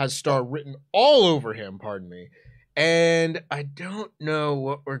star, has star written all over him, pardon me. And I don't know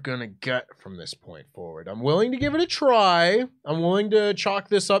what we're going to get from this point forward. I'm willing to give it a try. I'm willing to chalk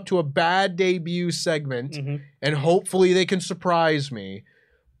this up to a bad debut segment, and hopefully they can surprise me.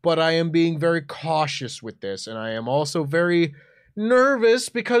 But I am being very cautious with this, and I am also very nervous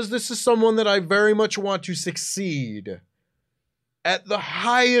because this is someone that I very much want to succeed at the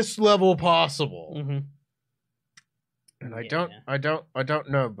highest level possible. And I don't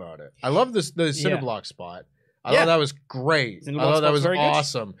know about it. I love the Cineblock spot. I thought that was great. I thought that was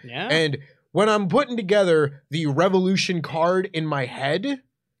awesome. Yeah. And when I'm putting together the Revolution card in my head,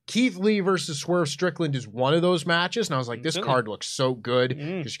 Keith Lee versus Swerve Strickland is one of those matches. And I was like, this card looks so good.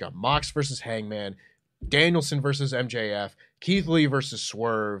 Because you got Mox versus Hangman, Danielson versus MJF, Keith Lee versus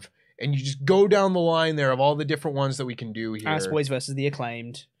Swerve. And you just go down the line there of all the different ones that we can do here. Ass Boys versus the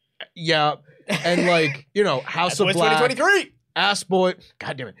Acclaimed. Yeah. And like, you know, House of Black. 2023. Ass Boy.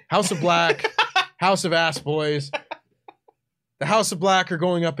 God damn it. House of Black. House of Ass Boys. The House of Black are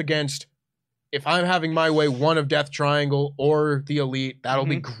going up against, if I'm having my way, one of Death Triangle or the Elite. That'll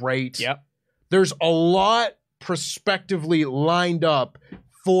be great. Yep. There's a lot prospectively lined up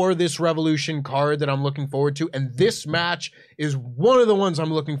for this Revolution card that I'm looking forward to, and this match is one of the ones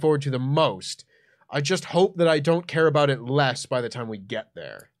I'm looking forward to the most. I just hope that I don't care about it less by the time we get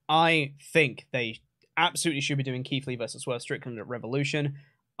there. I think they absolutely should be doing Keith Lee versus Swerve Strickland at Revolution.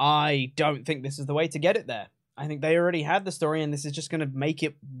 I don't think this is the way to get it there. I think they already had the story, and this is just going to make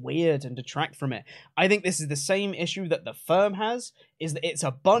it weird and detract from it. I think this is the same issue that the Firm has, is that it's a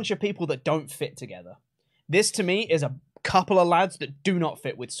bunch of people that don't fit together. This, to me, is a couple of lads that do not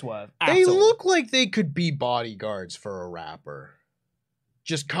fit with Swerve at They all. look like they could be bodyguards for a rapper.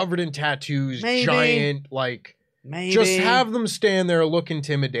 Just covered in tattoos, Maybe. giant, like... Maybe. Just have them stand there, look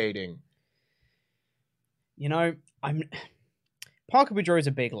intimidating. You know, Parker Boudreaux is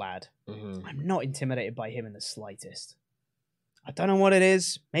a big lad. I'm not intimidated by him in the slightest. I don't know what it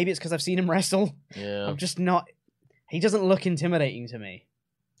is. Maybe it's because I've seen him wrestle. Yeah. I'm just not... He doesn't look intimidating to me.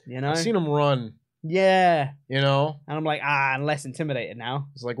 You know? I've seen him run. Yeah. You know? And I'm like, I'm less intimidated now.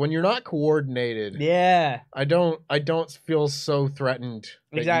 It's like when you're not coordinated. Yeah. I don't feel so threatened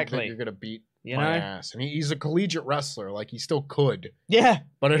that Exactly. you're going to beat You my know? ass. And he's a collegiate wrestler. Like, he still could. Yeah.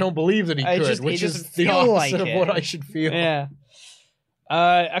 But I don't believe that he could, It which is doesn't the feel opposite like of it. what I should feel. Yeah.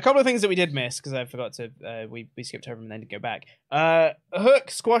 A couple of things that we did miss, because I forgot to... we skipped over them and then to go back.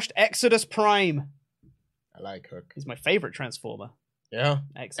 Hook squashed Exodus Prime. I like Hook. He's my favorite Transformer. Yeah.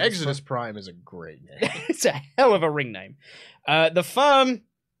 Exodus Prime is a great name. It's a hell of a ring name. The Firm,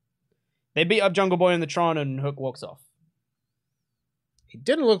 they beat up Jungle Boy in the Tron, and Hook walks off. He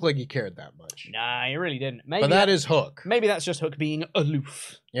didn't look like he cared that much. Nah, he really didn't. Maybe But that is Hook. Maybe that's just Hook being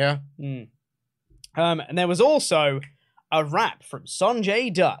aloof. Yeah. And there was also a rap from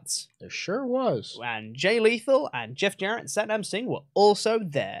Sonjay Dutt. There sure was. And Jay Lethal and Jeff Jarrett and Satnam Singh were also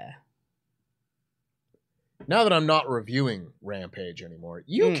there. Now that I'm not reviewing Rampage anymore,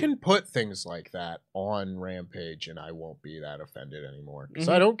 you can put things like that on Rampage and I won't be that offended anymore. Because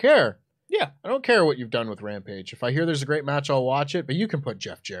I don't care. Yeah. I don't care what you've done with Rampage. If I hear there's a great match, I'll watch it. But you can put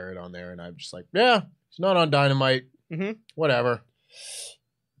Jeff Jarrett on there and I'm just like, yeah, it's not on Dynamite. Whatever.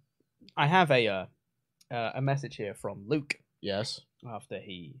 I have a message here from Luke. Yes. After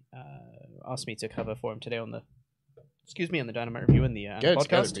he asked me to cover for him today on the Dynamite Review and the Yeah, it's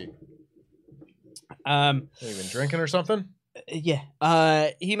gotta podcast. be. Have you been drinking or something? Yeah.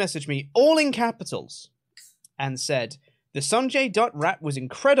 He messaged me all in capitals and said, "The Sanjay Dutt rap was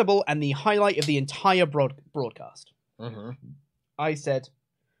incredible and the highlight of the entire broadcast." Mm-hmm. I said,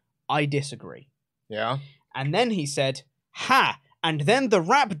 "I disagree." Yeah. And then he said, "Ha! And then the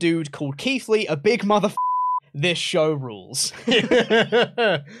rap dude called Keith Lee a big motherfucker. This show rules."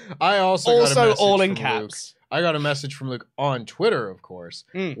 I also got a message all in from caps. Luke. I got a message from Luke on Twitter, of course,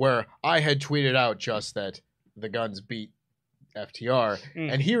 where I had tweeted out just that the Guns beat FTR,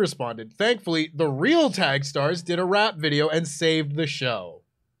 and he responded, "Thankfully, the real Tag Stars did a rap video and saved the show."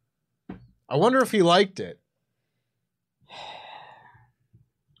 I wonder if he liked it.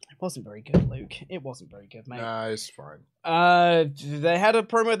 It wasn't very good, Luke. It wasn't very good, mate. Nah, it's fine. They had a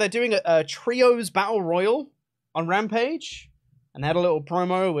promo. They're doing a trios battle royal on Rampage, and they had a little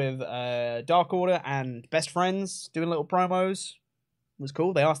promo with Dark Order and Best Friends doing little promos. It was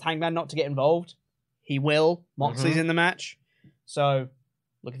cool. They asked Hangman not to get involved. He will. Moxley's in the match, so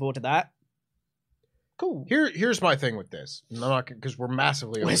looking forward to that. Cool. Here's my thing with this. I'm not because we're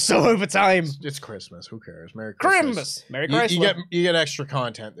massively. We're so over time. It's Christmas. Who cares? Merry Christmas. Merry Christmas. You get extra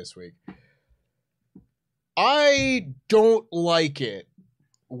content this week. I don't like it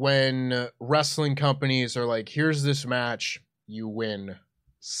when wrestling companies are like, "Here's this match, you win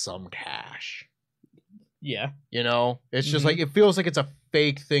some cash." Yeah. You know, it's just like it feels like it's a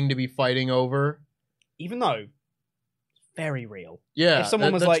fake thing to be fighting over, even though very real. Yeah, if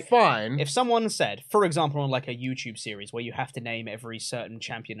someone was that's like, fine. If someone said, for example, on like a YouTube series where you have to name every certain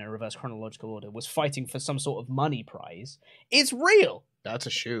champion in a reverse chronological order, was fighting for some sort of money prize, it's real. That's a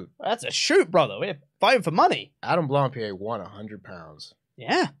shoot. That's a shoot, brother. We're fighting for money. Adam Blampier won 100 pounds.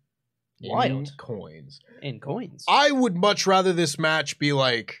 Yeah. Wild. In coins. In coins. I would much rather this match be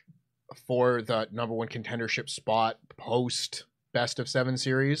like for the number one contendership spot post Best of 7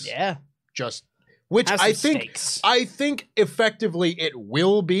 series. Yeah. Just which I think effectively it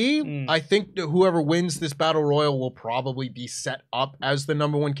will be. I think that whoever wins this battle royal will probably be set up as the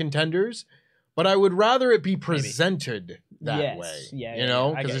number one contenders, but I would rather it be presented that way. Yeah, you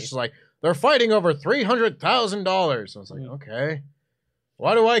know, because it's just like they're fighting over $300,000. I was like, okay,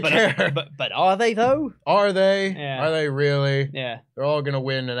 why do I care? But are they though? Are they? Yeah. Are they really? Yeah. They're all gonna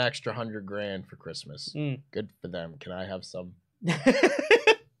win an extra $100,000 for Christmas. Good for them. Can I have some?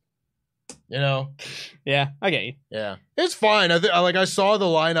 You know? Yeah, I get you. Yeah. It's fine. I saw the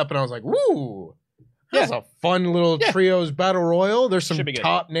lineup and I was like, woo! That's a fun little trios battle royal. There's some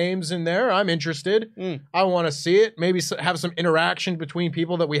top names in there. I'm interested. I want to see it. Maybe have some interaction between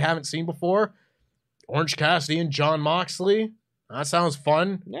people that we haven't seen before. Orange Cassidy and John Moxley. That sounds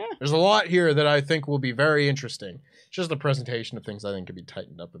fun. Yeah. There's a lot here that I think will be very interesting. Just the presentation of things I think could be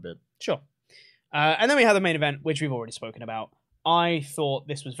tightened up a bit. Sure. And then we have the main event, which we've already spoken about. I thought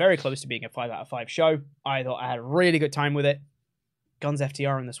this was very close to being a 5 out of 5 show. I thought I had a really good time with it. Guns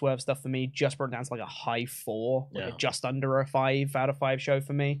FTR and the Swerve stuff for me just brought it down to like a high 4, like just under a 5 out of 5 show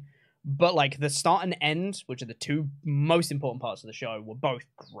for me. But like the start and end, which are the two most important parts of the show, were both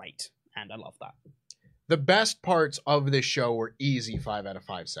great, and I love that. The best parts of this show were easy 5 out of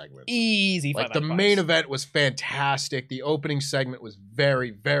 5 segments. Easy 5 out of 5. Like the main event was fantastic. The opening segment was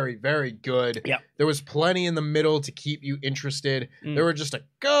very, very, very good. Yep. There was plenty in the middle to keep you interested. There were just a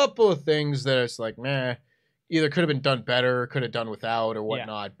couple of things that it's like, meh, either could have been done better, could have done without, or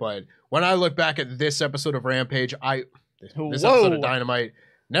whatnot. But when I look back at this episode of Rampage, this episode of Dynamite,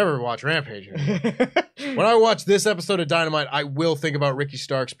 never watch Rampage. When I watch this episode of Dynamite, I will think about Ricky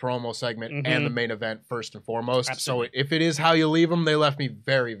Stark's promo segment and the main event first and foremost. Absolutely. So if it is how you leave them, they left me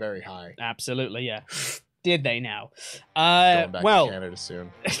very, very high. Absolutely, yeah. Did they now? Going back to Canada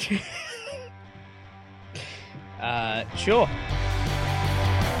soon. Sure.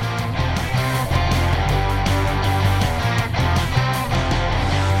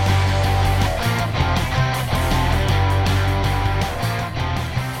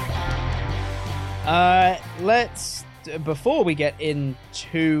 Before we get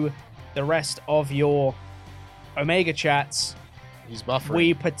into the rest of your Omega chats, he's buffering.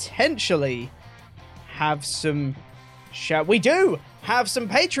 We potentially have some we do have some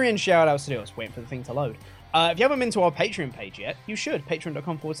Patreon shout-outs to do. I was waiting for the thing to load. If you haven't been to our Patreon page yet, you should.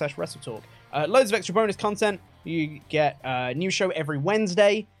 Patreon.com/WrestleTalk. Loads of extra bonus content. You get a new show every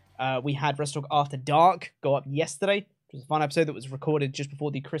Wednesday. We had WrestleTalk After Dark go up yesterday, which was a fun episode that was recorded just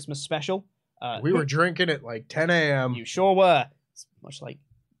before the Christmas special. We were drinking at like 10 a.m. You sure were. It's much like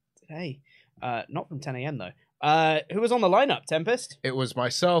today. Not from 10 a.m. though. Who was on the lineup, Tempest? It was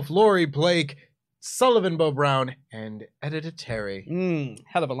myself, Lori Blake, Sullivan Bo Brown, and Editor Terry.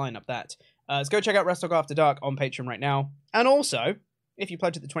 Hell of a lineup that. Let's go check out WrestleTalk After Dark on Patreon right now. And also, If you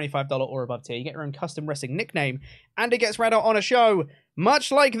pledge at the $25 or above tier, you get your own custom wrestling nickname, and it gets read out on a show,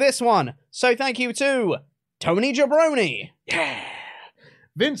 much like this one. So thank you to Tony Jabroni. Yeah.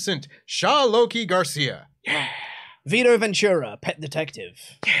 Vincent Shaw Loki Garcia. Yeah. Vito Ventura, Pet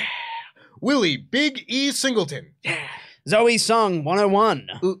Detective. Yeah. Willie Big E Singleton. Yeah. Zoe Sung 101.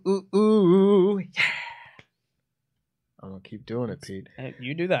 Ooh. Yeah. I'm gonna keep doing it, Pete.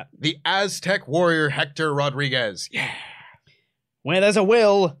 You do that. The Aztec Warrior Hector Rodriguez. Yeah. Where there's a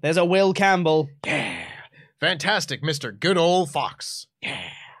Will Campbell. Yeah. Fantastic Mr. Good Old Fox. Yeah.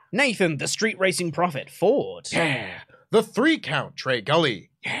 Nathan, the Street Racing Prophet, Ford. Yeah. The 3 Count, Trey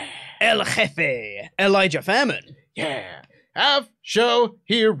Gully. Yeah. El Jefe, Elijah Fairman. Yeah. Half Show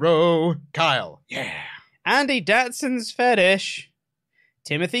Hero, Kyle. Yeah. Andy Datson's Fetish,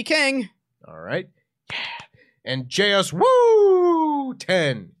 Timothy King. All right. Yeah. And JS Woo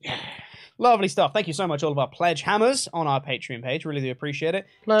 10. Yeah. Lovely stuff. Thank you so much, all of our Pledge Hammers on our Patreon page. Really do appreciate it.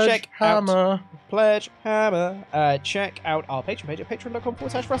 Pledge Hammer. Check out our Patreon page at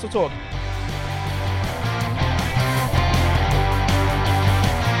patreon.com/WrestleTalk.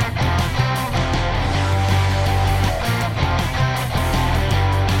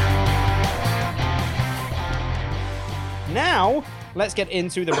 Now, let's get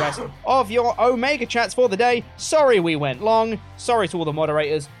into the rest of your Omega chats for the day. Sorry we went long. Sorry to all the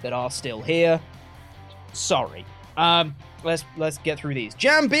moderators that are still here. Sorry. Let's get through these.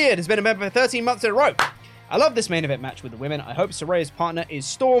 Jam Beard has been a member for 13 months in a row. I love this main event match with the women. I hope Saraya's partner is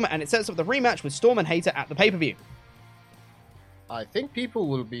Storm, and it sets up the rematch with Storm and Hayter at the pay-per-view. I think people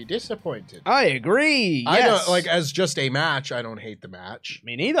will be disappointed. I agree. I yes. don't, as just a match, I don't hate the match.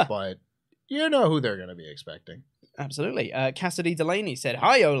 Me neither. But you know who they're going to be expecting. Absolutely. Cassidy Delaney said,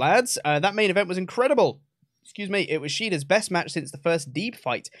 "Hi-yo, lads. That main event was incredible. Excuse me, it was Shida's best match since the first Deep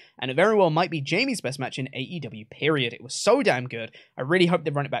fight, and it very well might be Jamie's best match in AEW, period. It was so damn good. I really hope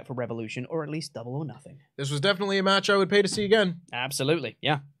they run it back for Revolution, or at least Double or Nothing." This was definitely a match I would pay to see again. Absolutely,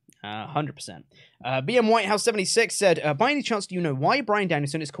 yeah. 100%. BM Whitehouse 76 said, by any chance do you know why Bryan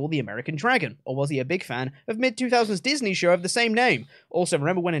Danielson is called the American Dragon? Or was he a big fan of mid-2000s Disney show of the same name? Also,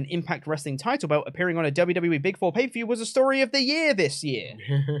 remember when an Impact Wrestling title belt appearing on a WWE Big 4 pay-per-view was a story of the year this year?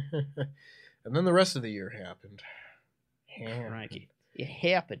 And then the rest of the year happened. Crikey. It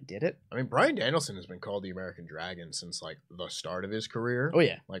happened, did it? I mean, Bryan Danielson has been called the American Dragon since, the start of his career. Oh,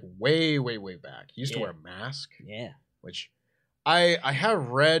 yeah. Way, way, way back. He used to wear a mask. Yeah. Which... I have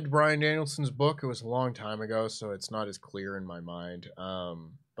read Bryan Danielson's book. It was a long time ago, so it's not as clear in my mind.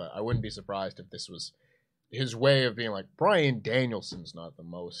 But I wouldn't be surprised if this was his way of being like, Bryan Danielson's not the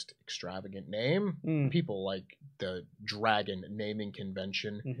most extravagant name. People like the Dragon naming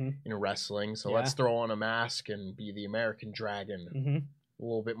convention in wrestling, so let's throw on a mask and be the American Dragon. A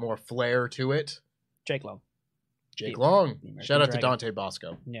little bit more flair to it. Jake Long. Shout out to Dante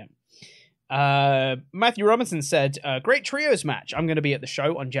Bosco. Yeah. Matthew Robinson said, great trios match. I'm going to be at the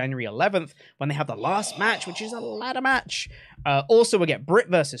show on January 11th when they have the last match, which is a ladder match. Also, we'll get Britt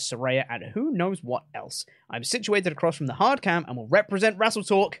versus Saraya and who knows what else. I'm situated across from the hard cam and will represent Wrestle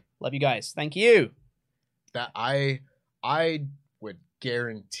Talk. Love you guys. Thank you. That I would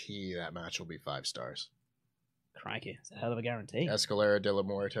guarantee that match will be 5 stars. Crikey. It's a hell of a guarantee. Escalera de la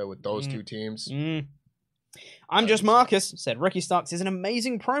Muerta with those two teams. I'm just Marcus, said Ricky Starks is an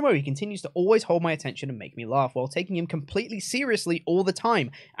amazing promo. He continues to always hold my attention and make me laugh while taking him completely seriously all the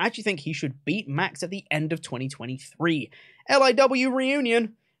time. I actually think he should beat Max at the end of 2023. LIW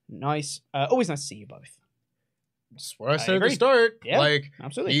reunion. Nice. Always nice to see you both. That's what I said at the start. Yeah,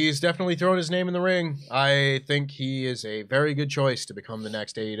 absolutely. He's definitely thrown his name in the ring. I think he is a very good choice to become the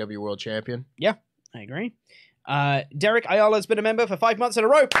next AEW World Champion. Yeah, I agree. Derek Ayala has been a member for 5 months in a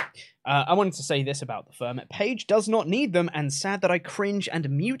row. I wanted to say this about the firm. Paige does not need them, and sad that I cringe and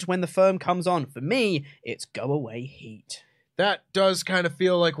mute when the firm comes on. For me, it's go away heat. That does kind of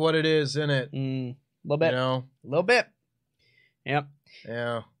feel like what it is, isn't it? A little bit. A little bit. Yep.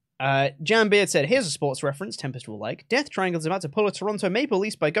 Yeah. Jan Beard said, here's a sports reference Tempest will like. Death Triangle's about to pull a Toronto Maple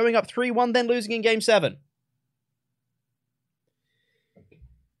Leafs by going up 3-1, then losing in Game 7.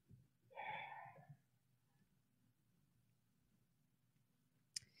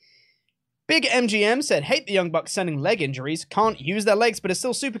 Big MGM said, hate the Young Bucks sending leg injuries, can't use their legs, but is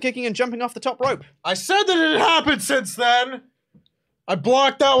still super kicking and jumping off the top rope. I said that it had happened since then. I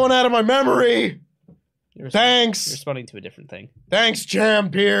blocked that one out of my memory. Thanks. You're responding to a different thing. Thanks, Jam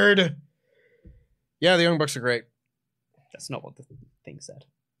Beard. Yeah, the Young Bucks are great. That's not what the thing said,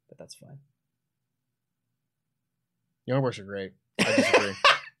 but that's fine. Young Bucks are great. I disagree.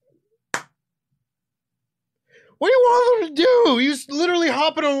 What do you want them to do? He's literally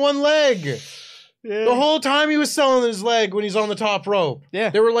hopping on one leg. Yeah. The whole time he was selling his leg when he's on the top rope. Yeah.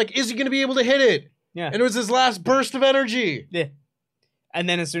 They were like, is he going to be able to hit it? Yeah. And it was his last burst of energy. Yeah. And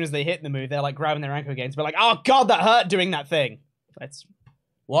then as soon as they hit the move, they're like grabbing their ankle again. So they're like, oh God, that hurt doing that thing. That's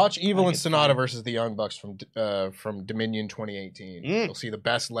Watch Evil and it's Sonata fine. versus the Young Bucks from Dominion 2018. You'll see the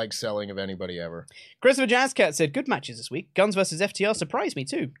best leg selling of anybody ever. Christopher Jazzcat said, good matches this week. Guns versus FTR surprised me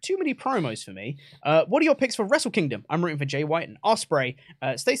too. Too many promos for me. What are your picks for Wrestle Kingdom? I'm rooting for Jay White and Ospreay.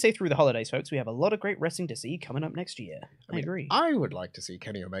 Stay safe through the holidays, folks. We have a lot of great wrestling to see coming up next year. I agree. I would like to see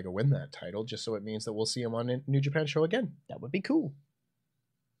Kenny Omega win that title, just so it means that we'll see him on a New Japan show again. That would be cool.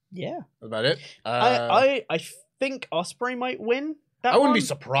 Yeah. That's about it. I think Ospreay might win. I wouldn't be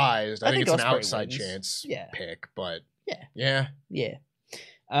surprised. I think it's an Ospreay outside wins. chance pick, but Yeah. yeah.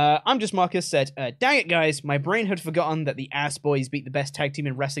 I'm just Marcus said, dang it, guys. My brain had forgotten that the Ass Boys beat the best tag team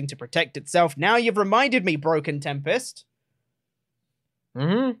in wrestling to protect itself. Now you've reminded me, Broken Tempest.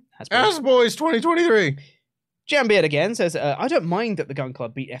 Mm-hmm. Ass Boys 2023. Jambeard again says, I don't mind that the Gun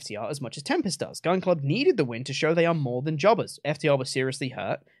Club beat FTR as much as Tempest does. Gun Club needed the win to show they are more than jobbers. FTR was seriously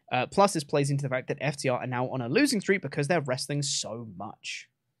hurt. Plus, this plays into the fact that FTR are now on a losing streak because they're wrestling so much.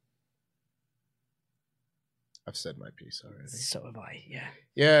 I've said my piece already. So have I, yeah.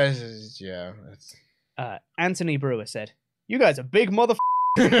 Yeah. That's... Anthony Brewer said, you guys are big mother.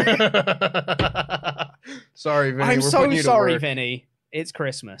 Sorry, Vinny. I'm we're so putting you to sorry, work. Vinny. It's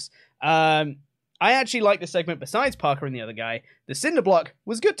Christmas. I actually like the segment besides Parker and the other guy. The Cinder Block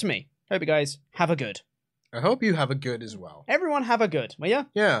was good to me. Hope you guys have a good. I hope you have a good as well. Everyone have a good, will ya?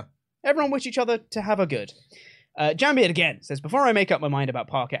 Yeah. Everyone wish each other to have a good. Jambeard again says, before I make up my mind about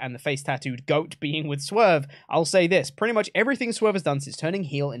Parker and the face-tattooed goat being with Swerve, I'll say this. Pretty much everything Swerve has done since turning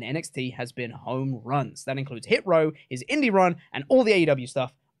heel in NXT has been home runs. That includes Hit Row, his indie run, and all the AEW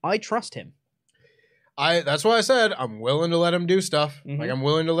stuff. I trust him. That's why I said I'm willing to let him do stuff. Mhm. Like, I'm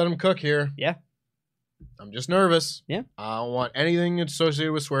willing to let him cook here. Yeah. I'm just nervous. Yeah. I don't want anything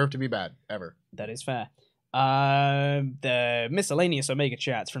associated with Swerve to be bad, ever. That is fair. The miscellaneous Omega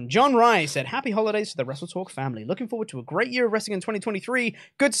chats from John Rye said, happy holidays to the Wrestle Talk family. Looking forward to a great year of wrestling in 2023.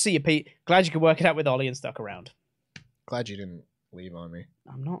 Good to see you, Pete. Glad you could work it out with Ollie and stuck around. Glad you didn't leave on me.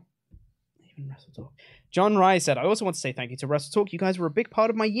 I'm not even Wrestle Talk. John Rye said, I also want to say thank you to Wrestle Talk. You guys were a big part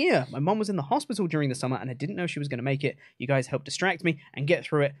of my year. My mom was in the hospital during the summer and I didn't know she was going to make it. You guys helped distract me and get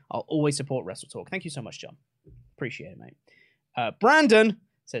through it. I'll always support Wrestle Talk. Thank you so much, John. Appreciate it, mate. Brandon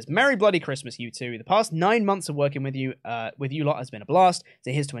says, Merry Bloody Christmas, you two. The past 9 months of working with you lot has been a blast.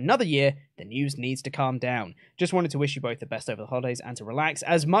 So here's to another year. The news needs to calm down. Just wanted to wish you both the best over the holidays and to relax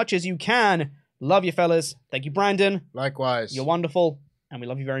as much as you can. Love you, fellas. Thank you, Brandon. Likewise. You're wonderful, and we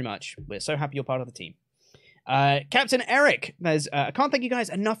love you very much. We're so happy you're part of the team. Captain Eric says, I can't thank you guys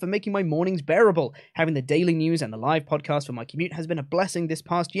enough for making my mornings bearable. Having the daily news and the live podcast for my commute has been a blessing this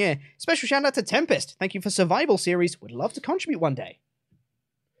past year. Special shout out to Tempest. Thank you for Survival Series. Would love to contribute one day.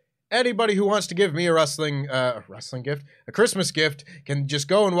 Anybody who wants to give me a wrestling gift, a Christmas gift, can just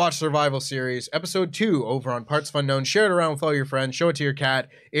go and watch Survival Series, episode 2 over on Parts of Unknown. Share it around with all your friends. Show it to your cat.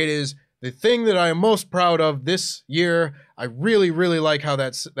 It is the thing that I am most proud of this year. I really, really like how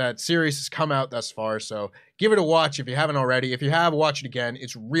that series has come out thus far. So give it a watch if you haven't already. If you have, watch it again.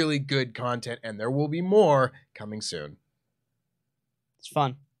 It's really good content, and there will be more coming soon. It's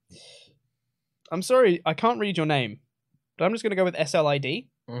fun. I'm sorry, I can't read your name, but I'm just going to go with SLID.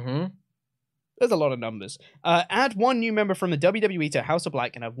 Mm-hmm. There's a lot of numbers. Add one new member from the WWE to House of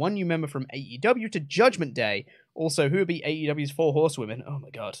Black and add one new member from AEW to Judgment Day. Also, who would be AEW's 4 horsewomen? Oh my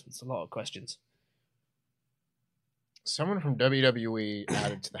god, it's a lot of questions. Someone from WWE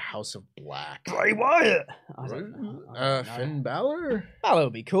added to the House of Black. Bray Wyatt! I don't know. Finn Balor? That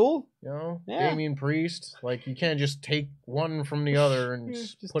would be cool. You know, Yeah. Damian Priest. Like, you can't just take one from the other and Yeah,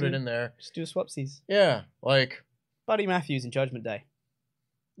 just just put it do- in there. Just do swapsies. Yeah, like, Buddy Matthews in Judgment Day.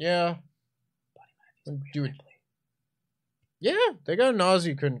 yeah. Do it. Yeah, they got a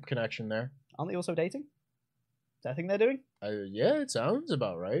Nazi connection there. Aren't they also dating? Is that a thing they're doing? Yeah, it sounds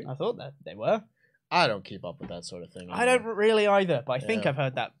about right. I thought that they were. I don't keep up with that sort of thing. I don't really either, but I think Yeah. I've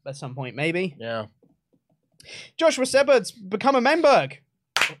heard that at some point, maybe. Yeah. Joshua Sebard's become a Memberg.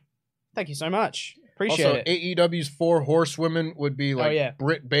 Thank you so much. Appreciate Also, it. AEW's 4 horsewomen would be like yeah.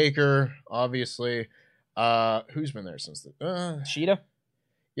 Britt Baker, obviously. Who's been there since the... Sheeta?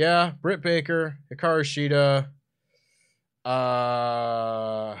 Yeah, Britt Baker, Hikaru Shida,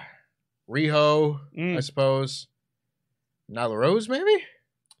 Riho, I suppose. Nyla Rose, maybe?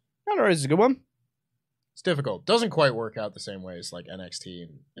 Nyla Rose is a good one. It's difficult. Doesn't quite work out the same way as like NXT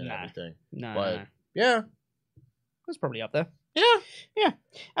and Nah. everything. No, But no. yeah. That's probably up there. Yeah. Yeah.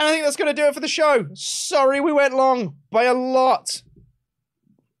 And I think that's going to do it for the show. Sorry we went long by a lot.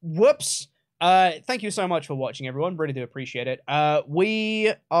 Whoops. Thank you so much for watching, everyone. Really do appreciate it.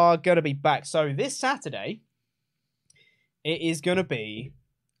 We are going to be back. So this Saturday, it is going to be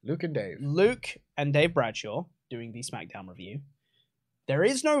Luke and Dave Bradshaw doing the SmackDown review. There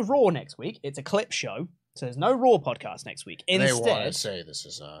is no Raw next week. It's a clip show, so there's no Raw podcast next week. Instead, they want to say this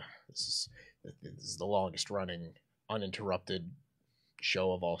is the longest running uninterrupted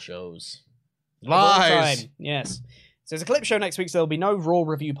show of all shows. Lies. Yes. So it's a clip show next week, so there'll be no Raw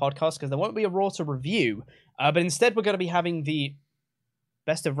review podcast because there won't be a Raw to review. But instead, we're going to be having the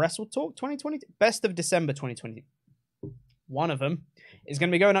Best of Wrestle Talk 2020, Best of December 2020. One of them is going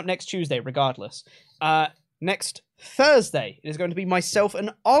to be going up next Tuesday, regardless. Next Thursday, it is going to be myself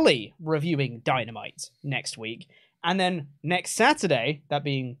and Ollie reviewing Dynamite next week. And then next Saturday, that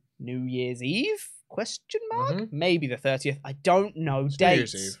being New Year's Eve? ? Maybe the 30th. I don't know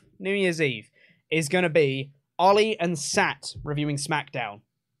dates. New Year's Eve is going to be Ollie and Sat reviewing SmackDown.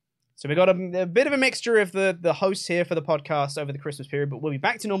 So we got a bit of a mixture of the hosts here for the podcast over the Christmas period, but we'll be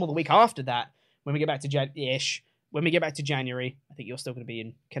back to normal the week after that when we get back to When we get back to January. I think you're still going to be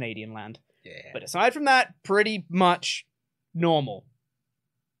in Canadian land. Yeah. But aside from that, pretty much normal.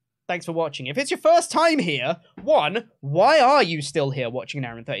 Thanks for watching. If it's your first time here, one, why are you still here watching an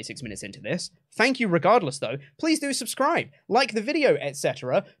hour and 36 minutes into this? Thank you regardless, though. Please do subscribe, like the video,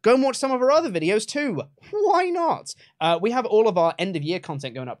 etc. Go and watch some of our other videos, too. Why not? We have all of our end-of-year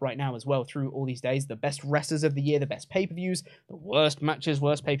content going up right now as well through all these days. The best wrestlers of the year, the best pay-per-views, the worst matches,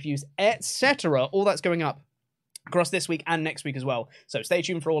 worst pay-per-views, etc. All that's going up across this week and next week as well. So stay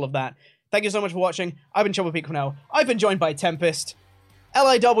tuned for all of that. Thank you so much for watching. I've been Chubba Pete Cornell. I've been joined by Tempest.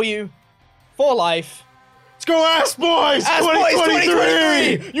 LIW for life. Let's go Ass Boys! Ass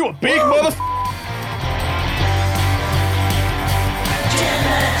 2023! You a big motherfucker!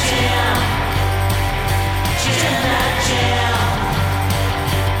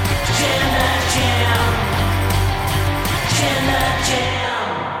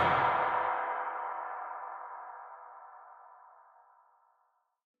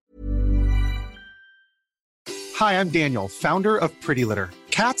 Hi, I'm Daniel, founder of Pretty Litter.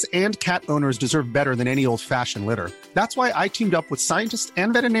 Cats and cat owners deserve better than any old-fashioned litter. That's why I teamed up with scientists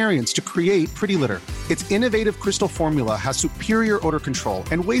and veterinarians to create Pretty Litter. Its innovative crystal formula has superior odor control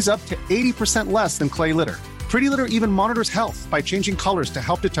and weighs up to 80% less than clay litter. Pretty Litter even monitors health by changing colors to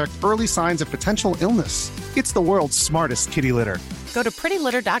help detect early signs of potential illness. It's the world's smartest kitty litter. Go to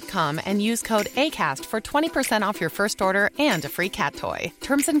prettylitter.com and use code ACAST for 20% off your first order and a free cat toy.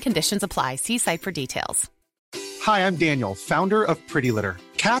 Terms and conditions apply. See site for details. Hi, I'm Daniel, founder of Pretty Litter.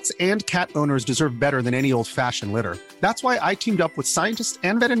 Cats and cat owners deserve better than any old-fashioned litter. That's why I teamed up with scientists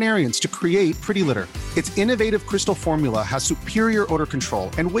and veterinarians to create Pretty Litter. Its innovative crystal formula has superior odor control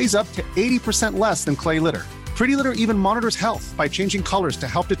and weighs up to 80% less than clay litter. Pretty Litter even monitors health by changing colors to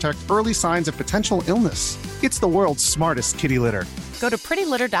help detect early signs of potential illness. It's the world's smartest kitty litter. Go to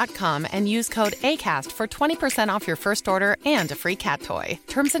prettylitter.com and use code ACAST for 20% off your first order and a free cat toy.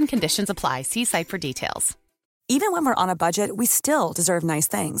 Terms and conditions apply. See site for details. Even when we're on a budget, we still deserve nice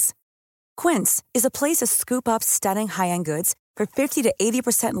things. Quince is a place to scoop up stunning high-end goods for 50 to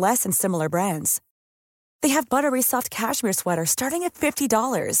 80% less than similar brands. They have buttery soft cashmere sweaters starting at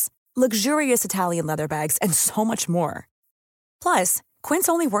 $50, luxurious Italian leather bags, and so much more. Plus, Quince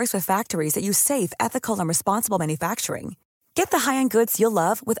only works with factories that use safe, ethical, and responsible manufacturing. Get the high-end goods you'll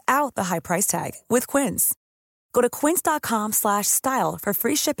love without the high price tag with Quince. Go to quince.com/style for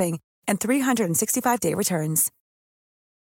free shipping and 365-day returns.